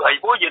មកធ្វើអី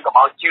មួយយើងកុំ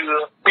ឲ្យជឿ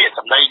ពាក្យស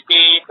ម្ដី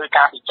គេធ្វើ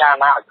ការពិចារ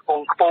ណាឲ្យខ្ព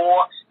ង់ខ្ពស់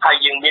ហើយ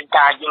យើងមាន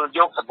ការយល់យ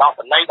កសម្ដៅ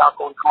សម្ដីដល់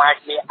កូនខ្មែរ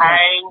គ្នាឯង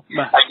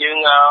ហើយយើង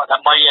ដើ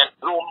ម្បី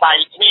រួមដៃ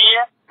គ្នា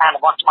អនុ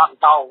វត្តច្បាប់ប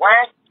ន្តវេ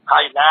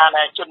ហើយណា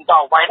ដែលជនត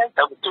វ៉ៃហ្នឹង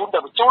ទៅបញ្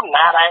ជូន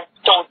ណាដែល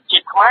ចូលជា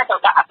តិខ្មែរទៅ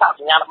ដាក់អត្ត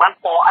សញ្ញាណប័ណ្ណ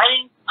ពណ៌អី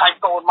ហើយ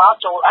កូនមក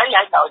ចូលអី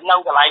ហើយទៅនៅ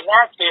កន្លែងណា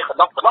គេក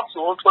ដុកស្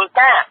រួលធ្វើ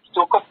ការស្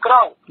រួលគ្រប់គ្រ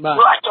ងព្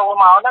រោះអាចចូល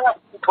មកហ្នឹង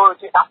ធ្វើ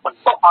ជាដាក់បន្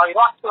ទុកឲ្យ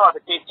រដ្ឋធ្វើឲ្យ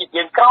ប្រជាជាតិ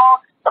យើងក្រ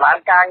តម្លើង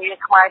ការងារ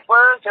ខ្មែរធ្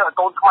វើជឿឲ្យ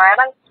កូនខ្មែរហ្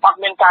នឹងអត់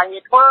មានការងា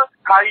រធ្វើ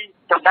ហើយ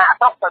ចំណាក់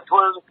ស្រុកទៅធ្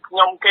វើខ្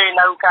ញុំគេ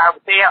នៅក្រៅប្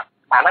រទេស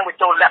អាហ្នឹងវា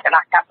ចូលលក្ខ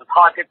ណៈកាត់បន្ថ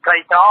យភាពក្រី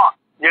ក្រ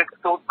យើងក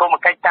ស៊ូគុំ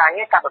កិច្ចការ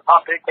ងារកាត់បន្ថយ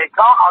ភាពក្រី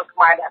ក្រឲ្យខ្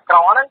មែរអ្នកក្រ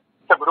ហ្នឹង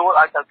សម្រួល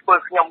ឲ្យទៅធ្វើ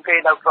ខ្ញុំគេ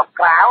នៅស្រុក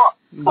ក្រៅ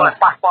ព្រោះ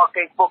ប៉ះពាល់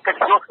គេពួកកិត្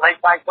តិយសស្ដី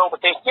ស្វែងចូលប្រ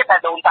ទេសជាតិតែ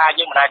ដូនតា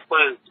យើងមិនអាចធ្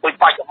វើដូច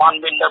បច្ចុប្បន្ន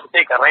មាននៅប្រ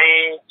ទេសកូរ៉េ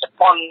ជ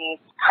ប៉ុន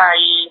ថៃ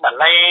ម៉ា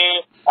ឡេ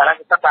អាហ្នឹង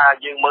គឺថា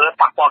យើងមើល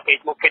ប៉ះពាល់គេ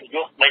ពួកកិត្តិយ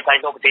សស្ដីស្វែង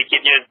ចូលប្រទេសជា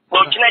តិយើង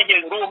ដូច្នេះយើ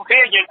ងរួមគ្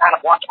នាយើងអនុ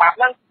វត្តច្បាប់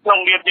ហ្នឹងក្នុង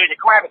នាមយើងជា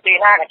ខ្មែរប្រទេស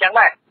ណាក៏អញ្ចឹង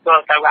ដែរព្រោះ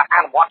ត្រូវអ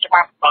នុវត្តច្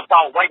បាប់បន្ត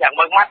អ្វីយ៉ាង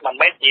ម៉ឺងម៉ាត់មិន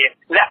មែនជា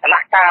លក្ខ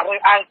ណៈការរើស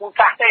អើងពូជ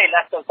សាសន៍ទេ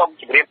ណាសូម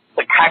ជម្រាប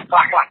ទៅខែខ្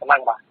លះហ្នឹ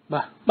ង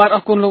បាទអ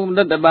រគុណលោកបណ្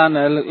ឌិតដែលបាន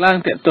លើកឡើង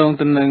តាក់ទង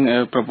ទៅនឹង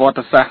ប្រវត្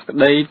តិសាស្ត្រក្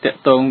តីតាក់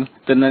ទង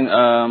ទៅនឹង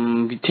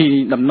វិធី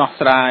ដំណោះ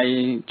ស្រាយ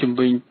ជំ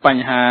វិញប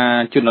ញ្ហា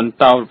ជនអន្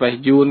តោប្រវេស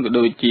ន៍យួនក៏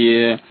ដូចជា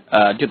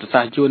យុទ្ធសា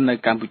ស្ត្រយួននៅ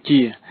កម្ពុជា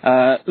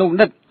លោកប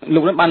ណ្ឌិត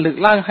បានលើក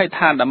ឡើងឲ្យ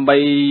ថាដើម្បី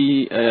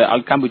ឲ្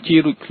យកម្ពុជា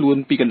រួចខ្លួន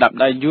ពីកណ្ដាប់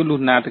ដៃយួន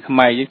លុះណាទៅខ្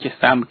មែរយើងចេះ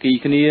សាមគ្គី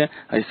គ្នា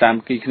ហើយសាម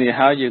គ្គីគ្នា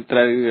ហើយយើងត្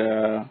រូវ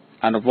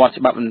អនុវត្ត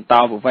ច្បាប់អន្តោ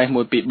ប្រវេសន៍1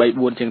 2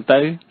 3 4ចឹងទៅ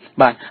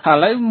បាទឥ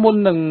ឡូវមុន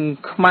នឹង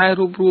ខ្មែរ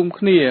រួបរวม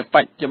គ្នាប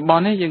ច្ចុប្ប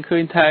ន្ននេះយើងឃើ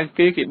ញថា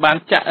គេបាន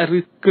ចាក់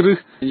គ្រឹះ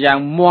យ៉ាង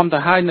មាំទៅ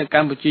ហើយនៅក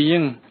ម្ពុជាយើ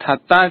ងថា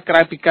តើក្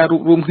រៅពីការរួ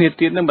បរวมគ្នា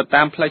ទៀតនឹងបើ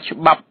តាមផ្លូវច្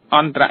បាប់អ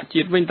ន្តរ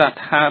ជាតិវិញថា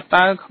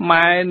តើខ្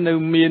មែរនៅ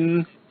មាន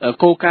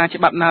គោលការណ៍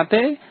ច្បាប់ណា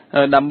ទេ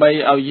ដើម្បី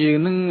ឲ្យយើង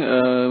នឹង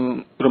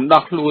រំ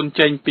ដោះខ្លួន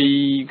ចេញពី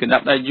កណ្ដា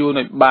ប់ដៃយួន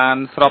ឲ្យបាន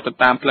ស្របទៅ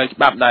តាមផ្លូវច្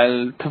បាប់ដែល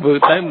ធ្វើ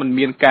ទៅមិន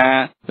មានការ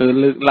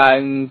លើកឡើង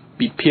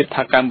ពីភាព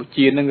ថាកម្ពុ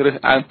ជានឹងរើស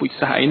អើងពូជ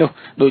សាសន៍អីនោះ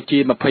ដូចជា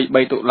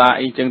23តុលា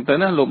អីចឹងទៅ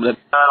ណាលោកបណ្ឌិត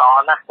ល្អ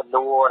ណាស់ចំ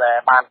នួដែល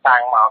បានតាំ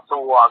ងមកសួ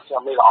រខ្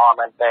ញុំនេះល្អ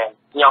មែនទេ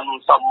ខ្ញុំ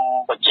សូម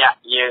បញ្ជាក់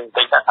យើង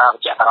តិចថាប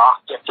ញ្ជាក់ទាំងអស់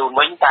ជាជូន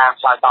វិញការ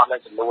ឆ្លើយតបនៅ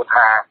ចំនួន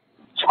ថា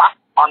ច្បាប់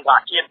អន្តរ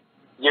ជាតិ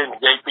យើងនិ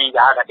យាយពី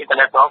គេហៅថា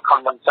International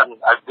Convention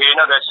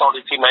Against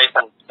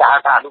Discrimination គេហៅ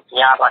ថាអនុសញ្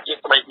ញាអន្តរជាតិ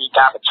ស្តីពី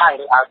ការប្រឆាំង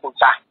ឬឲ្យពូជ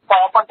សាសន៍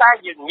ក៏ប៉ុន្តែ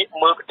យើងងាក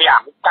មើលប្រទេសអា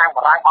មេរិកកាំង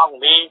បារាំងអង់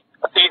គ្លេស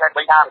ប្រទេសដែល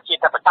បីថាប្រជា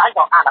ធិបតេយ្យ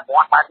ក៏អនុវ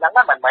ត្តបែបហ្នឹង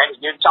ដែរមិនមែន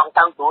យើងចង់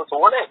ទៅស្រួល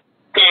ទេ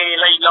គេ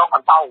លៃលោកអ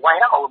ន្តោវេស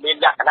ហ្នឹងក៏មាន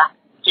លក្ខណៈ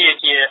ជា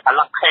អ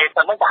លក្ខេ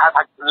ទៅហ្នឹងគេហៅ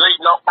ថាលៃ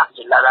លោកដាក់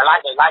ជា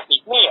ឡាយពី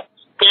គ្នា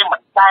គេមិ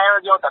នដែល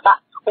យកទៅដា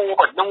ក់គូ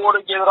បនួរ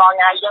យើងរាល់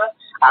ថ្ងៃចឹង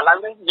ឥឡូវ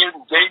នេះយើង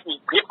និយាយពី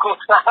ភាពគ្រោះ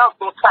ថ្នាក់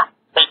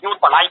តែយូរ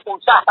បលាយពូជ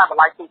សាសន៍តែប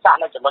លាយពូជសាស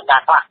ន៍នៅចំណុចណា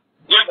ខ្លះ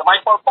យើងសម័យ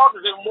ប៉ុលពត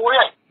រឿងមួយ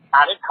ហើយ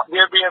អានេះ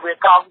វា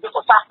ក្រោមយុទ្ធ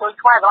សាស្ត្រធ្វើ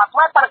ខ្មែរសម្រាប់ខ្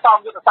មែរតែក្រោម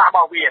យុទ្ធសាស្ត្ររប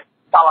ស់វា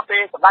ដល់ពេ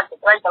លសម្ដេច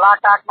ត្រីសាលា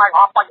ការខ្មែរ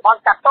បច្ចុប្បន្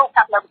នកាត់ទៅ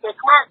កាត់នៅប្រទេស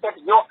ខ្មែរគេ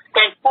ទៅយក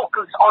គេពុះ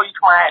គឺស្អុយ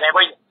ខ្មែរដែរ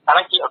វិញអា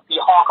នេះជាឧទា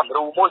ហរណ៍គំ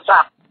រូមួយស្រា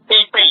ប់ទី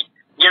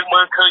2យើងមើ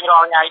លឃើញរា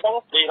ល់ថ្ងៃហ្នឹង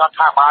ទីរដ្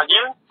ឋាភិបាល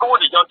យើងគួរ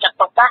តែយកចិត្ត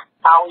ទុកដាក់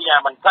ឲ្យ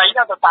មន្ត្រី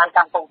ទៅតាមក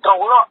ម្មគនត្រូ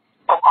ល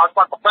កុំឲ្យ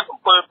គាត់ប្រព្រឹត្តអំ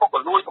ពើពុក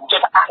រលួយកុំចេះ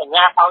តែអនុញ្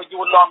ញាតឲ្យ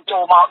យួននាំចូ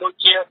លមកដូច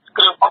ជា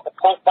គ្រឿងឧប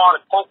ភោគបរិ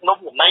ភោគនំ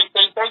ចំណីផ្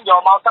សេងយក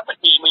មកទឹកប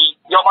ជីមី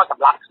យកមកស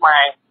ម្លាប់ខ្មែ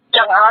រ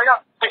ចឹងហើយ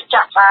ពេក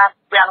ចាស់ថា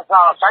ពាំងស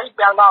រសៃ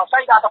ពាំងដល់សៃ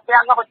ដល់តែពាំ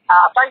ងក៏អា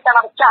សៃតែដ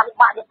ល់ចាស់នេះ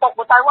បាក់ទៅពុក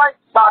ទៅហើយ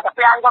ដល់តែ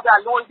ពាំងក៏វា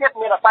លួយទៀត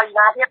មានអស័យ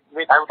ណាទៀត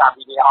វាត្រូវតាម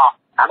ពីនេះអស់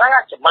អាហ្នឹង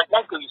ចំណុចហ្នឹ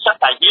ងគឺសិត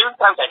តែយើង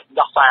ត្រូវតែ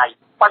ដោះស្រាយ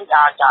បញ្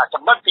ហា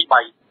ចំណុចទី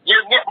3យើ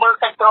ងងាកមើល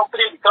កិច្ចព្រមព្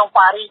រៀងទីក្រុង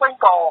ប៉ារីសវិញ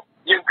ក៏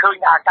យើងឃើញ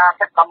ថាការ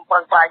ខិតខំប្រឹ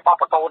ងប្រែងរបស់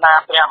បតូណា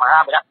ព្រះមហា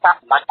វីរក្សត្រ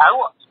សម្ដេចទៅ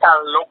កាល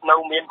លោកនៅ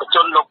មានបជ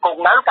នលោកគ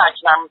ង់នៅកាល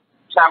ឆ្នាំ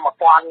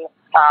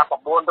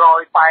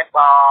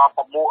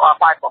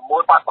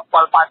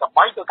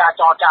1986 គឺការ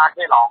ចរចាគ្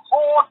នារ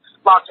ហូត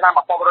ដល់ឆ្នាំ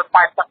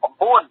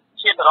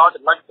1989ឈានទៅដល់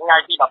ចំណុចថ្ងៃ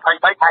ទី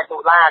23ខែតុ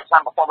លាឆ្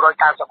នាំ1991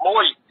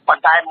ប៉ុ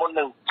ន្តែមុន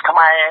នឹងខ្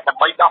មែរដើ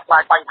ម្បីដោះស្រា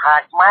យបញ្ហា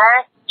ខ្មែរ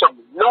ចំ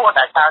នួន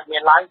ដែលកើតមា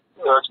នឡើង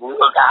ជំ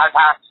ងឺគេហៅ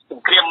ថាស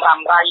ង្គ្រាមរ៉ាំ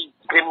រ៉ៃ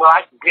សង្គ្រាម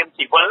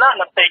ស៊ីវិល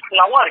នៅទីក្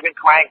នុងរវាង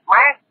ខ្មែរ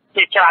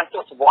ជាច្រើនទ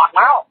សវត្សរ៍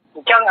មកអ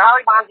ញ្ចឹងហើយ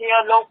បានជា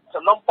លោក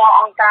សំណុំពរ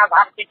អង្គការស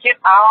ហប្រជាជាតិ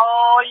ឲ្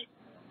យ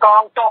ក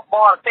ងទ័ពប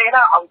រទេស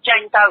ណាឲ្យចេ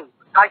ញទៅ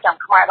ហើយចាំ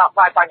ខ្មែរដោះស្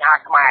រាយបញ្ហា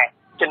ខ្មែរ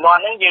ចំនួន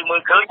ហ្នឹងយើងមើ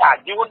លឃើញថា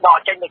យួនដ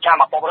ល់ចេញនៅឆ្នាំ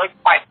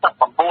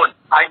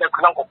1989ហើយនៅ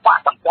ក្នុងឧប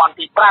សម្ព័ន្ធ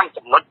ទី5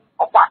ចំណុច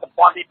ឧបសម្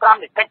ព័ន្ធទី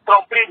5នៃកិច្ចព្រ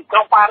មព្រៀងទីក្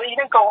រុងប៉ារីសហ្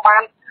នឹងក៏បា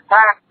ន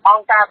ថាអ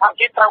ង្គការសហ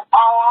ជាតិត្រូវអ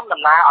ម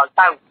ដំណើរឲ្យ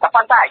ទៅតែ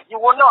ប៉ុន្តែ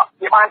យួននោះ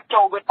វាបាន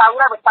ចូលវាទៅ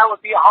ដែរវាទៅឧ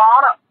ទាហ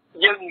រណ៍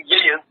យើងនិយា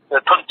យ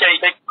ធនជ័យ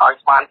តិចឲ្យ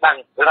ស្មានដឹង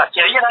ឬថា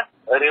ជ័យណា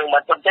រឿងមិ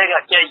នធនជ័យគឺ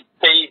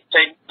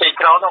ជ័យ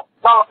ក្រនោះ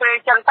ដល់ពេលអ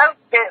ញ្ចឹងទៅ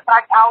គេស្រា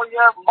ច់ឲ្យ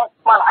មុខ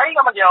មកអី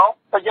ក៏មិនយក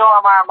ទៅយក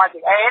មកជា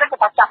អេហ្នឹងគេ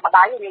ថាចាប់ម្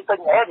ដាយរៀងទៅ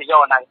អេទៅយ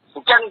កហ្នឹងអ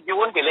ញ្ចឹងយួ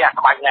នគេលះ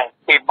ក្បាច់ហ្នឹង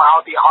គេបោ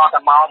ទីហោះតែ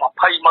មក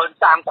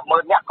20,000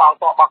 30,000អ្នកកង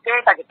ទ័ពរបស់គេ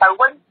តែគេទៅ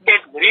វិញគេ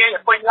រៀង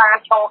ពេញឡាន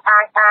ឈរខា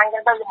ងអញ្ចឹ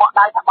ងទៅមក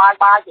ដៃថា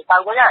បាយគេទៅ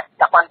វិញហើយ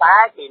តែប៉ុន្តែ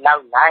គេនៅ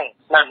ហ្នឹង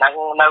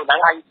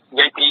ហើយនិ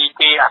យាយពី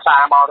គេអាសា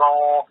មករ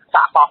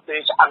សាក់បោកទេ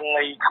ឆ្អឹង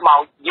នៃខ្មោ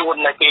ចយួន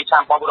នៅគេឆ្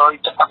នាំ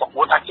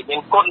1979ថាគេមា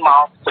នគុណម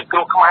កសង្គ្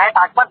រោះខ្មែរ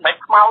តែមិនមែន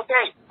ខ្មោច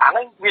ទេអាហ្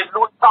នឹងវា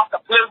លួចកប់กั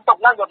บភ្លើងទុក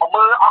ហ្នឹងវាមក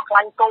មើលអស់ខ្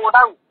លាញ់គោ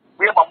ទៅ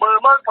វាមកមើ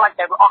លខ្លាញ់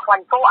តែវាអស់ខ្លា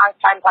ញ់គោអាច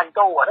ឆែនខ្លាញ់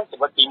គោអាហ្នឹងចំ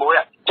ណុចទី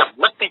1ចំ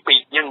ណុចទី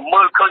2យើង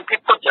មើលឃើញភាព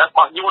ទុច្ចរិតរប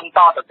ស់យួនត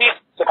ទៅទៀត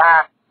គឺថា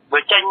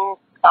វាចេញ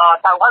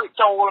ទៅហើយ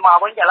ចូលមក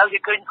វិញឥឡូវយើ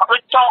ងឃើញដូ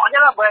ចចោអញ្ចឹ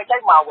ងវាចេញ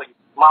មកវិញ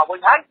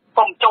ហើយ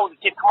កុំចូលទៅ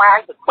ជាតិខ្មែរ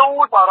ទៅទូ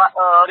លបរដ្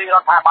ឋា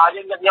ភិបាល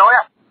យើងយ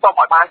កសូម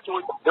ឲ្យបានជួយ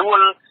សម្រួល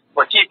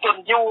ប្រជាជន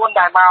យួន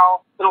ដែលមក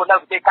រស់នៅ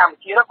ប្រទេសកម្ពុ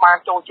ជានោះបាន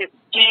ចូលជាតិ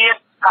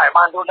ហើយ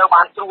បានរស់នៅ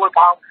បានស្រួលផ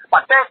ងប្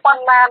រទេសប៉ុ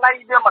ណ្ណានៃ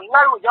វាមិន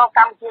នៅយកក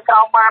ម្ពុជាក្រោ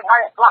មបានហើ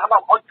យខ្លះដ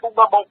ល់អុជឈុំ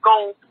ដល់បូកគោ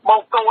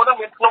នោះ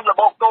មានភ្នំរ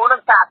បូកគោនោះ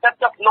សាកចិត្ត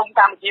ចុះភ្នំ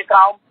កម្ពុជាក្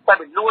រោមតែ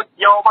វាលួច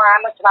យកបាន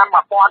នៅឆ្នាំ1949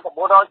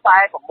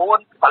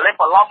ផលិត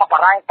ប្រឡំមកបា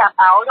រាំងកាត់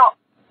ឲ្យនោះ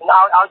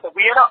ឲ្យទៅ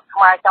វានោះខ្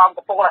មែរចោម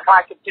កំពុងតែខ្លា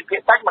ចជាតិភាគ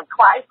តិចមិនខ្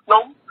វាយភ្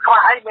នំខ្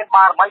វាយមាន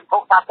បារមីភោ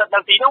គសាស្ត្រនៅ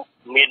ទីនោះ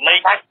មានន័យ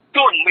ថា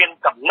ជួនមាន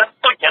កំណត់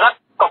ទុច្ចរិត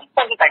កំ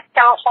ពុងតែ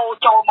កោហូរ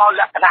ចូលមក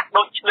លក្ខណៈ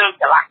ដូចឆ្លើង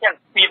ចលាស់ចឹង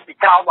ពី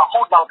ក្រោមរហូ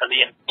តដល់ក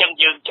លៀនចឹង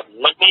យើងចំ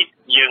ណុចនេះ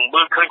យើង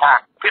មើលឃើញថា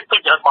ភាពទុ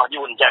ច្ចរិតរបស់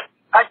យួនចឹង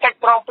ហើយកិច្ច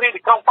ព្រមព្រៀង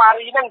ទីក្រុងប៉ា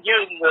រីសហ្នឹងយើ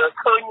ង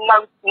ឃើញ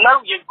នៅ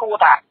យើងគួរ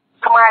ថា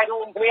ខ្មែរ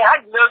រួមគ្នាហើយ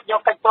លើកយ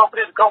កកិច្ចព្រមព្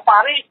រៀងទីក្រុងប៉ា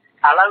រី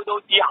សឥឡូវដូ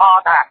ចជាហោ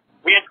ថា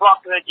វាធ្លាប់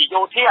ជា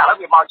យោធាឥឡូវ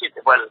វាមកជា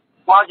ស៊ីវិល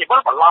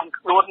បន្លំ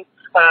ខ្លួន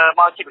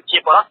មកជាប្រជា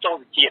ពលរដ្ឋចូល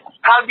ជាតិ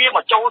ហើយវាម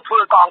កចូលធ្វើ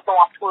កងទ័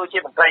ពធ្វើជា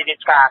មន្ត្រីរា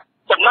ជការ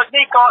ចំណុច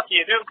នេះក៏ជា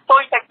រឿងផ្ទុ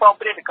យតែព្រម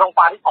ព្រៀងទីក្រុង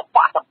ប៉ារីសឧប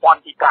សម្ព័ន្ធ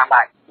ទី5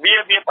ដែរ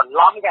វាបន្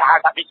លំគេហៅ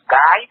ថា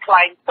disguise ខ្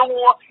លែងតួ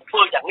ធ្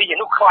វើយ៉ាងនេះយ៉ាង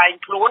នោះខ្លែង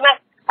ខ្លួនណា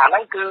អាហ្នឹ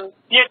ងគឺ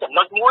ជាចំ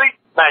ណុចមួយ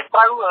ដែលត្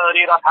រូវ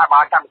រាជរដ្ឋាភិបា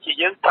លកម្ពុជា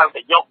យើងត្រូវ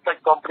តែយកកិច្ច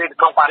ព្រមព្រៀងទី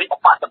ក្រុងប៉ារីសឧ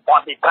បសម្ព័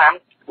ន្ធទី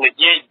5និ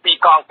យាយពី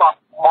កងទ័ព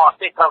បរ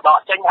ទេសត្រូវដក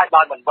ចេញហើយ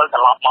ដោយមិនវិលត្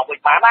រឡប់មកវិញ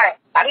បានដែរ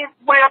អានេះ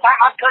វាថា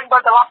អត់ឃើញវិ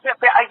លត្រឡប់ពា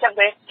ក់អីចឹង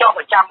ទេចុះ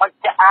ប្រចាំមក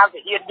ពាក់អាវទា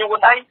ហានយួន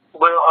អី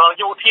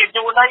យោធា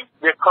យួនអី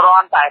វាគ្រា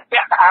ន់តែពា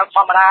ក់កៅអៅធ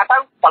ម្មតាទៅ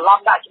បន្លំ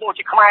ដាក់ឈ្មោះ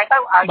ជាខ្មែរទៅ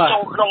ឲ្យចូ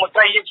លក្នុងមន្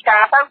ត្រីរាជកា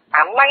រទៅ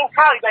អាហ្នឹង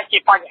ហើយដែលជា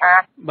បញ្ហា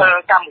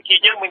កម្ពុជា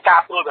យើងមានការ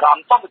ព្រួយបារម្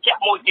ភសូមបញ្ជាក់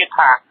មួយទៀត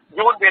ថា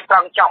យួនវាត្រ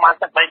ង់ចង់បាន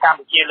ទឹកដីកម្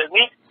ពុជាលើក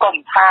នេះកុំ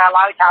ថា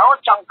ឡើយថា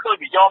ចង់ឃើញ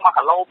វាយក1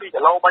គីឡូ2គី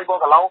ឡូ3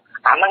 4គីឡូ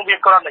អាហ្នឹងវា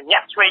គ្រាន់តែញា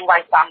ក់ឆ្វេងវា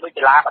យតាមដូចច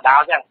លាបដា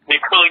លចឹងវា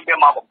ឃើញវា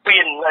មកបំពេ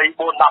ញអី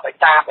4 10ហិក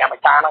តា5ហិ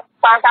កតាហ្នឹង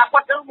តាមការពិ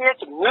តទៅវា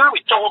ជំងឺ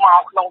វាចូលម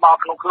កក្នុង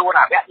ខ្លួន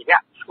អាវៈជីវៈ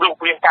រូប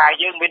រាងកាយ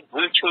យើងមានជំ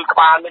ងឺឈឺក្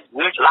បាលមានជំ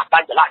ងឺច្រឡាក់ដា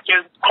ច់ច្រឡាក់ជើ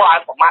ងខ្លាំង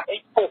ប្រមាថអី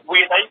ពុះ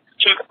វៀនអី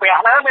ឈឺកាពះ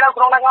ហ្នឹងមាននៅ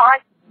ក្នុងហ្នឹងអស់ហើយ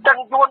ចឹង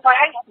យួនទៅ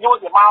អីយួន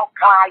វាមក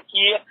ខ្លាយ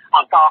ជាអ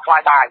ង្គខ្លា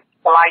យដែរ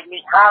កន្លែង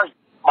នេះហើយ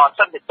បើ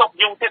សិនទៅទុក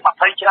យូរទៀត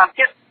20ឆ្នាំ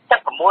ទៀត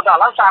79ដល់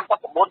ឥឡូវ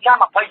39ឆ្នាំ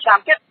20ឆ្នាំ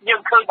ទៀតយើ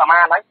ងឃើញប្រមា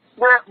ណហើយ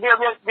វា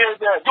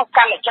យុគ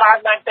កាន់តែច្រើន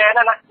មែនតើ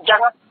ណាអញ្ចឹង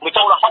វា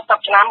ចូលដល់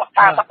60ឆ្នាំ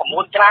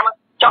59ឆ្នាំ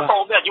ចង់តោ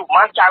វាអាយុប្រ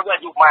ហែលចៅវា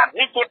អាយុប្រហែល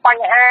នេះជាប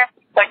ញ្ហា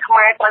តែខ្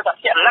មែរត្រូវតែ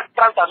ជាលិត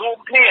ត្រូវតែរួម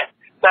គ្នា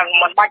ទាំង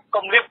មិនបាច់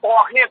កុំរៀបព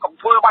ណ៌គ្នាកុំ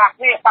ធ្វើបាប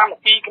គ្នាតាមវិ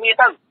ធីគ្នា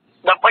ទៅ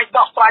ដើម្បី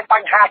ដោះស្រាយប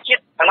ញ្ហាជា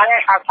តិហ្នឹងឯ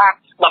ងហៅថា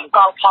តម្ក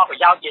ល់ផលប្រ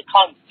យោជន៍ជា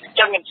ធំអញ្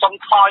ចឹងខ្ញុំសុំ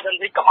ថយទៅ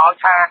នេះកុំឲ្យ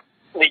ថា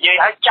និយាយ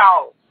ឲ្យចោល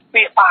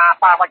ពាក្យ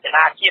បាវច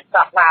នាជាតិ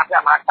សាសនាព្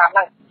រះមហាក្សត្រហ្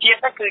នឹងជាតិ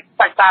ហ្នឹងគឺ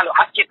បច្ច័យលោ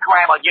ហិតជាតិខ្មែ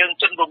ររបស់យើង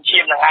ជនរួមឈា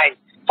មហ្នឹងឯង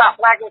សាស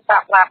នាគឺសា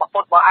សនាពុទ្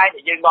ធរបស់ឯងដែ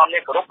លយើងនាំគ្នា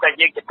គោរពតែ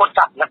យើងជាពុទ្ធ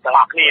សាសនិកទាំង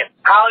អស់គ្នា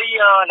ហើយ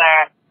ណា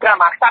ព្រះ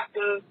មហាក្សត្រ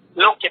គឺ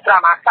លោកជាព្រះ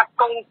មហាក្សត្រ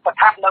គង់ប្រ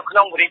ថាប់នៅក្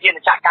នុងរាជា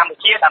ណាចក្រកម្ពុ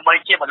ជាដើម្បី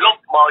ជាមនុស្ស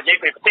មកនិយាយ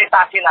ពីប្រទេស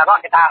សាធារណរដ្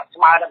ឋគេថា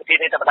ស្មើនឹងប្រទេស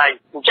នេះទៅប្តី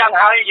អញ្ចឹង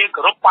ហើយយើង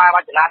គោរពបាវ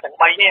ចនាទាំង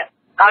3នេះ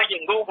ហើយយើ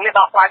ងរួមគ្នា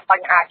ដោះស្រាយប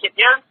ញ្ហាជាតិ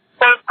យើង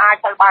ទើបអាច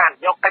ទៅបាន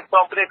យកកិច្ចព្រ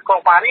មព្រៀងក្រុង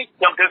ប៉ារីស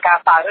ខ្ញុំធ្វើការ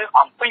ស្រាវជ្រាវ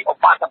អំពីឧ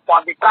បសគ្គ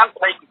ទី5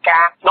ស្ដីពីកា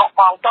រដក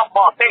ផងចុះប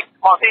រទេស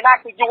ណា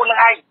គឺយួននឹង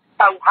ឯង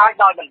ទៅហើយ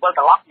ដោយមិនវិល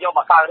ត្រឡប់យកម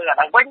កស្រាវជ្រាវអា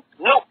ហ្នឹងវិញ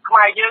លោកខ្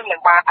មែរយើងនឹ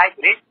ងបានឯក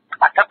រាជ្យ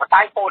អធិបតេ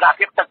យ្យពលរដ្ឋ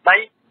ភាពទឹកដី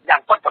យ៉ា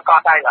ងពិតប្រាកដ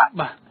ដែរបា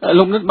ទ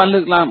លោកនិតបានលើ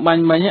កឡើងបា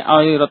ញ់មិញ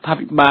ឲ្យរដ្ឋា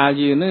ភិបាល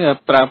យើងនឹង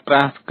ប្រើប្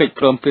រាស់កិច្ច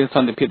ព្រមព្រៀងស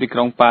ន្តិភាពទីក្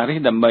រុងប៉ារីស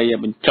ដើម្បី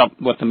បញ្ចប់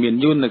វត្តមាន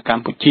យួននៅក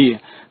ម្ពុជា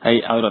ហើយ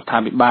ឲ្យរដ្ឋា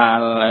ភិបាល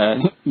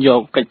យ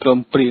កកិច្ចព្រម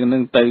ព្រៀងនឹ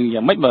ងទៅ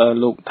យ៉ាងម៉េចបើ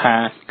លោកថា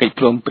កិច្ច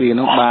ព្រមព្រៀង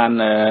នោះបាន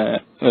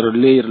រ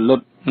លាយរល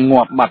ត់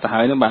ងាប់បាត់ទៅហើ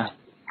យនោះបាទ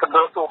គំ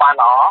រូទូបាន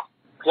ល្អ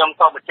ខ្ញុំ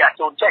សូមបញ្ជាក់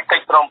ជូនចេះកិ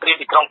ច្ចព្រមព្រៀង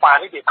ទីក្រុងប៉ា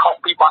រីសវាខុស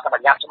ពីបទប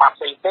ញ្ញត្តិច្បាប់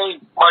ផ្សេងទេ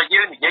បើ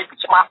យើងនិយាយពី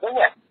ច្បាប់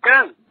នេះគឺ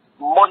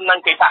មុននឹង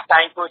គេដាក់តែ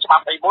ងធ្វើច្បា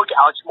ប់អីមួយគេ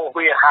ឲ្យឈ្មោះ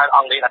វាហៅអ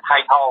ង់គ្លេសថាថៃ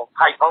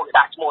ថោគេ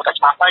ដាក់ឈ្មោះតែ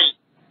ច្បាប់អី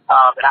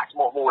គេដាក់ឈ្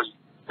មោះមួយ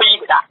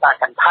2គេដាក់ថា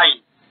កន្ថៃ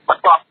ប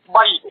ន្ទាប់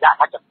3គេដាក់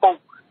ថាចំពុក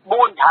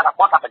4ថា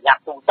បទបញ្ញត្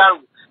តិទូទៅ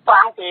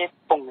5គេ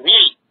ពង្រា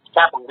យ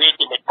ការពង្រាយ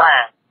ជាមេត្រា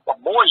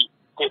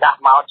6គេដាក់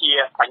មកជា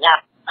បញ្ញត្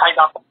តិហើយ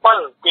ដល់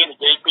7គេនិ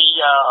យាយពី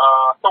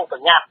ទោសប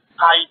ញ្ញត្តិ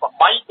ហើយ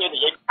8គេនិ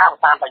យាយអវ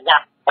សានបញ្ញ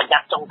ត្តិ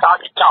ចុងក្រោយ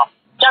គេចប់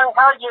ចឹង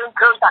ហើយយើង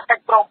ឃើញថាកិ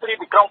ច្ចព្រមព្រៀង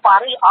ទីក្រុងប៉ា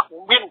រីសអត់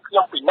មានខ្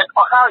ញុំពិនិត្យអ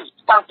ស់ហើយ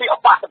តាំងពីឧ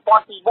បសគ្គ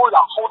ទី1រ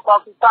ហូតដ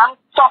ល់ទី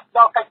5ចប់ដ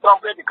ល់កិច្ចព្រម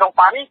ព្រៀងទីក្រុង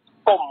ប៉ារីស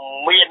ពុំ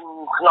មាន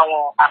ក្នុង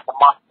អត្ថ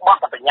បទប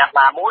ទបញ្ញត្តិ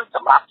ណាមួយស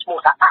ម្រាប់ឈ្មោះ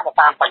ថាអវ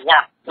សានបញ្ញ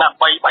ត្តិដើម្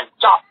បីប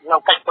ញ្ចប់នៅ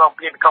កិច្ចព្រម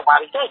ព្រៀងទីក្រុងប៉ា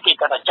រីសទេគេ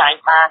ក៏តែចែង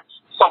ថា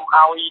សូម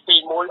ឲ្យទី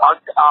1ឲ្យ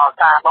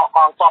ការដកក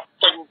ងទ័ព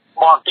ចេញ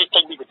បរទេសចេ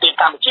ញពីប្រទេស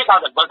កម្ពុជាដ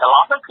ល់វិលត្រឡ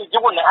ប់នោះគឺ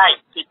យួននឹងឯង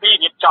ទី2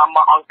រៀបចំម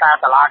កអង្គការ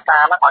តុលាកា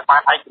រនោះឲ្យបា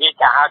នឯករាជ្យ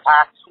គេហៅថា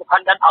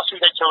Independent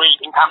Judiciary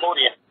in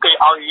Cambodia គេ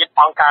ឲ្យរៀប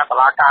អង្គការតុ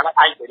លាការនោះឯក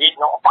រាជ្យ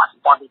ក្នុងឧបសគ្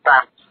គទី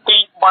5ទី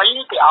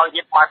3គេឲ្យ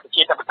រៀបបែបប្រ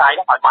ជាធិបតេយ្យ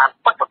នោះឲ្យបាន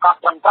ពិតប្រាកដ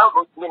ត្រឹមត្រូវ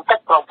ដូចមានកិ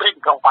ច្ចព្រមព្រៀង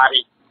ទីក្រុងប៉ា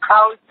រីស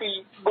ហើយទី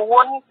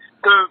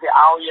4គឺគេ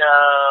ឲ្យ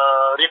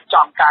រៀប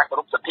ចំការគោ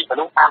រពសិទ្ធិម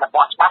នុស្សអនុវ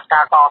ត្តច្បាប់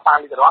ការកសាង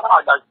នីតិរដ្ឋឲ្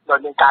យដោយ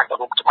មានការគោ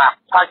រពច្បាប់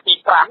ហើយទី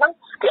5ហ្នឹង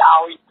គេឲ្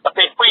យប្រ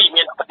ទេស2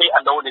មានប្រទេសឥ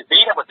ណ្ឌូនេស៊ី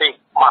និងប្រទេស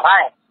ម៉ារ៉េ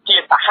ជា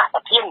សហប្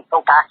រធានក្នុ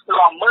ងការស្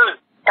គាល់មើល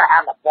ការអ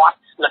នុវត្ត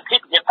លទ្ធិ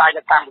ប្រជាធិបតេយ្យ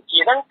នៅកម្ពុជា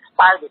ហ្នឹង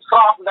តែវាស្រ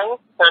បនឹង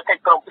កិច្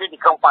ចព្រមព្រៀងទី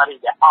ក្រុងប៉ារី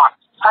សអត់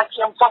ហើយខ្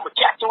ញុំសូមបញ្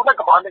ជាក់ជូនថា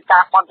កុំឲ្យមានកា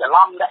រផន់ច្រ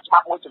ឡំអ្នកច្បា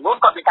ប់មួយចំនួន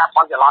ក៏មានការផ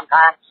ន់ច្រឡំ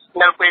ថា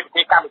នៅពេលប្រ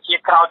ទេសកម្ពុជា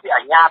ក្រោយពី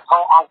អាជ្ញាធ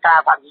រអង្គការ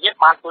សហប្រជាជាតិ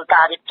បានធ្វើ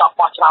ការរៀបចំ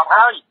បោះឆ្នោត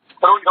ហើយ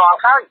រួចរាល់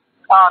ហើយ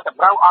ត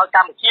ម្រូវឲ្យក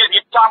ម្ពុជារៀ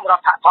បចំរ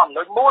ដ្ឋធម្ម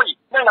នុញ្ញមួយ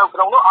និងនៅក្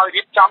នុងនោះឲ្យ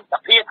រៀបចំស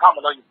ភាធម្ម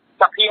នុញ្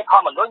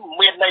ញ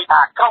មានន័យថា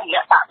ក្រុមអ្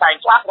នកតាក់តែង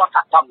ច្បាប់រដ្ឋ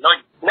ធម្មនុញ្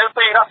ញនៅ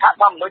ពេលរដ្ឋ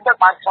ធម្មនុញ្ញទៅ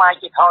បានខ្លាយ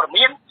ជាធរ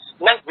មាន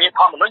និងវា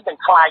ធម្មនុញ្ញនឹង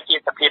ខ្លាយជា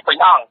សភាពេញ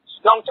អង្គ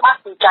ក្នុងច្បាប់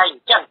គឺចែងអ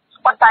ញ្ចឹង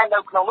ប៉ុន្តែនៅ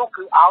ក្នុងនោះ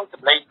គឺឲ្យស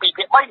ម្លេង2ភា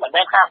គ3មិន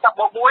មែន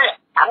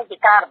50/1អានេះជា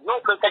ការរំលោភ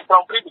លើកិច្ចព្រ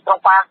មព្រៀងទីក្រុង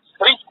ប៉ា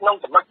រីសក្នុង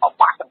ចំណុចឧ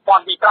បសគ្គ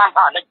ទី5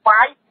ថាអានិច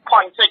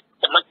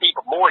5.6ចំណុចទី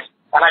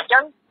6តែអញ្ចឹ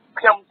ង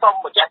ខ្ញុំសូម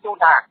បញ្ជាក់ជូន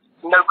ថា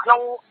នៅក្នុ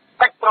ង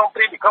កិច្ចព្រមព្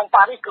រៀងទីក្រុង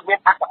ប៉ារីសគឺមាន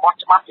អត្ថបទ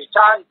ច្បាប់ជា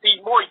ច្រើនទី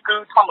1គឺ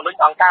ធម្មនុញ្ញ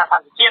អង្គការសហប្រ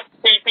ជាជាតិ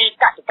ទី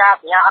2កសិកាស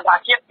ញ្ញាអន្តរ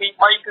ជាតិទី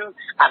3គឺ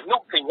អនុ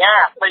សញ្ញា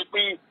ស្ដី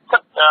ពីសិ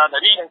ទ្ធិនា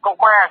រីនិងកុ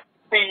មារ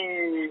ទី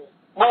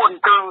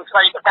4គឺស្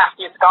ដីប្រកាស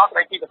ជាស្កលស្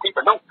ដីពីសិទ្ធិ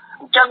មនុស្ស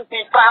អញ្ចឹងទី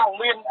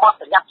5មានបទ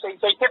បញ្ញត្តិផ្សេងៗ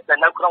ទៀតដែល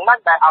នៅក្នុងនោះ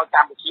ដែលឲ្យក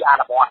ម្ពុជាអ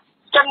នុវត្ត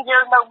អញ្ចឹងយើ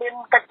ងនៅមាន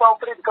កិច្ចព្រម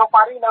ព្រៀងទីក្រុង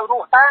ប៉ារីសនៅរ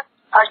ស់តា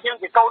ហើយយើង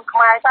ជាកូនខ្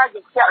មែរតាយើ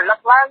ងខ្ជាក់រលឹ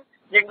កឡើង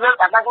យើងលើក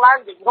អាហ្នឹងឡើង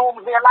យើងរួម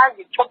គ្នាឡើង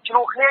យើងឈប់ឆ្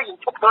លោះគ្នាយើង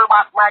ឈប់ធ្វើ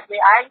បាបខ្មែរគ្នា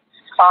ឯង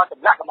ច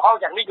ម្លាក់កំហុស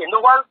យ៉ាងនេះយ៉ាង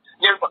នោះ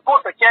យើងប្រកួត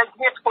ប្រជែង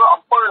គ្នាធ្វើ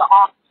អំពើល្អ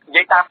និ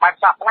យាយតាមបែប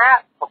សាសនា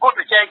ប្រកួត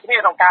ប្រជែងគ្នា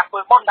ក្នុងការធ្វើ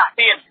បុណ្យដាក់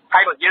ទានហើ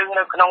យបើយើង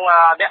នៅក្នុង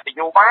អ្នកន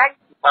យោបាយ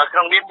ក្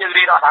នុងនាមយើង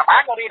រាជរដ្ឋាភិបា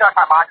លក៏រាជរដ្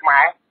ឋាភិបាលខ្មែ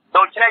រ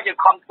ដូច្នេះយើង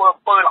ខំធ្វើ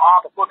ពើល្អ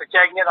ប្រកួតប្រ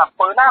ជែងនេះថា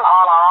ពើណាល្អ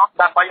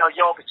ដើម្បីឲ្យ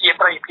យកប្រជា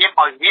ប្រិយភាព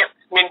ឲ្យវា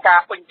មានការ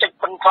ពេញចិត្ត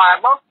ពេញខ្លាច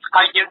មក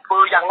ហើយយើងធ្វើ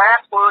យ៉ាងណា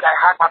ធ្វើដែល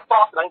ហៅថាត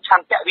បនឹងឆ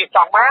ន្ទៈវាច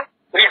ង់បាន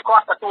វាគា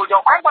ត់ទទួលយ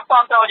កបានគាត់ត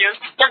ទៅយើង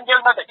ចឹងយើ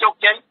ងនៅតែជោគ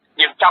ជ័យ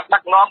យើងចង់ដឹ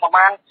កនាំប្រ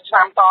ហែលឆ្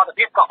នាំតទៅ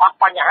ទៀតក៏អត់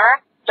បញ្ហា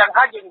ចឹង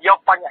ហើយយើងយក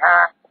បញ្ហា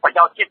ប្រ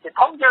យោជន៍ជាតិជា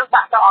ធំយើង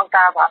ដាក់ទៅអង្គ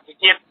ការសហជីវ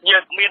ជាតិយើ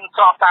ងមាន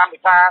ស្របតាមវិ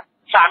សា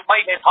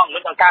33នៃធម្មនុ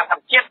ញ្ញអង្គការសហ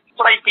ជាតិ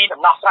ស្ដីពី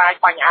ដំណោះស្រាយ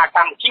បញ្ហាក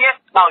ម្ពុជា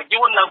ដោយ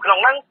យួននៅក្នុង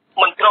ហ្នឹង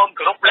មិនក្រុម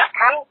គោរពលក្ខ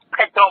ខណ្ឌ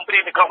កិច្ចព្រមព្រៀ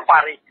ងនៅក្រុងប៉ា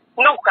រីស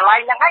នោះកន្លែង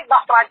ហ្នឹងឯង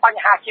ដោះស្រាយប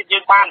ញ្ហាជាតិយើ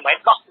ងបានមិនមែន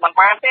ដោះមិន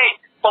បានទេ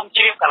ពុំ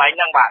ជ្រាបកន្លែង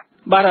ហ្នឹងបា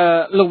ទ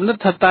លោកនិត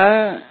ថាតើ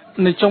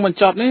នៅចុងបញ្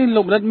ចប់នេះ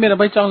លោកនិតមានអ្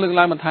វីចង់លើក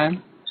ឡើងបន្ថែម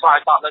ឆ្លើយ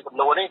តបនៅចំ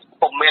នួននេះ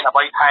ពុំមានអ្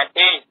វីថែម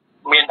ទេ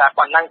មានតែ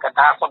ប៉ុណ្ណឹងក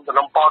ថាសូមទ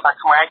លំពរដាក់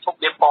ខ្មែរឈប់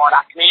រៀបពណ៌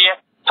ដាក់គ្នា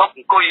ឈប់អ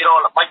ង្គុយរ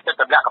ល្បិចទៅ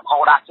ទម្លាក់កំហុ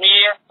សដាក់គ្នា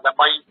ដើម្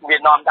បីមា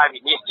ននាំតែ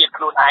វិនិច្ឆ័យជាតិ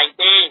ខ្លួនឯង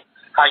ទេ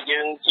ហើយយើ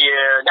ងជា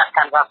អ្នក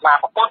កាន់សាសនា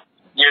ពុទ្ធ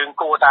យើង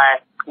គួរតែ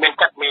មាន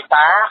ចិត្តមេត្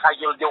តាហើយ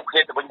យល់យកគ្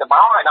នាទៅវិញទៅម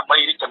កហើយដើម្បី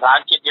រីកចម្រើន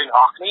ជាតិយើងទាំងអ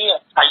ស់គ្នា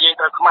ហើយយើង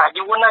ត្រូវខ្មាស់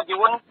យួនណា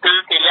យួនគឺ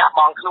គេលះប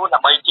ង់ខ្លួនដើ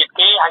ម្បីជាតិ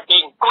គេហើយគេ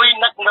អង្គុយ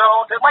នឹករ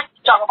ធ្វើម៉េច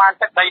ចង់បាន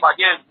ទឹកដីរបស់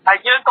យើងហើយ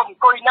យើងក៏អ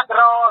ង្គុយនឹក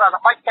រដើ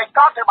ម្បីកិច្ច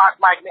កោតធ្វើបាន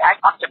ស្បែកនេះឯង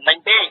អត់ចំណេញ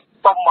ទេ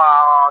សូម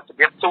ជ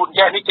ម្រាបជូន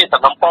ចេះនេះជា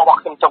សំណពររបស់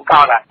ខ្ញុំចុងក្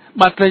រោយ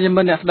បាទប្រិយ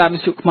មិត្តអ្នកស្ដាប់វិ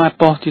ទ្យុខ្មែរ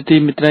ប៉ុស្តិ៍ជាទី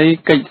មេត្រី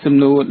កិច្ចសំ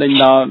ណួរដេញ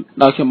ដោល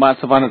ដល់ខ្ញុំបាទ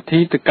សវណ្ណធី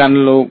ទៅកាន់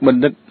លោកប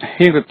ណ្ឌិត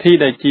ហេងរិទ្ធី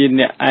ដែលជា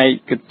អ្នកឯ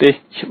កទេស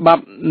ច្បា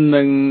ប់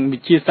និងវិ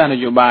ជាសាស្ត្រន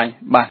យោបាយ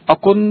បាទអរ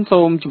គុណ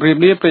សូមជម្រាប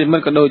លាប្រិយមិ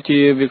ត្តក៏ដូចជា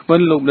វាគ្មិន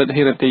លោកបណ្ឌិត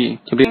ហេងរិទ្ធី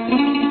ជម្រា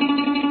ប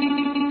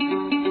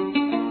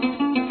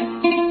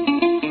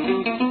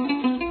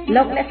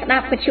លោកអ្នកស្ដា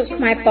ប់វិទ្យុ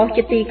ខ្មែរប៉ុស្តិ៍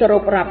ជាទីគោរ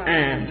ពរាប់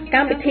អានក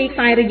ម្មវិធីផ្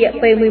សាយរយៈ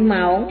ពេល1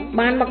ម៉ោង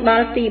បានមកដ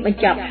ល់ទីបញ្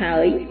ចប់ហើ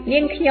យនា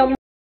ងខ្ញុំ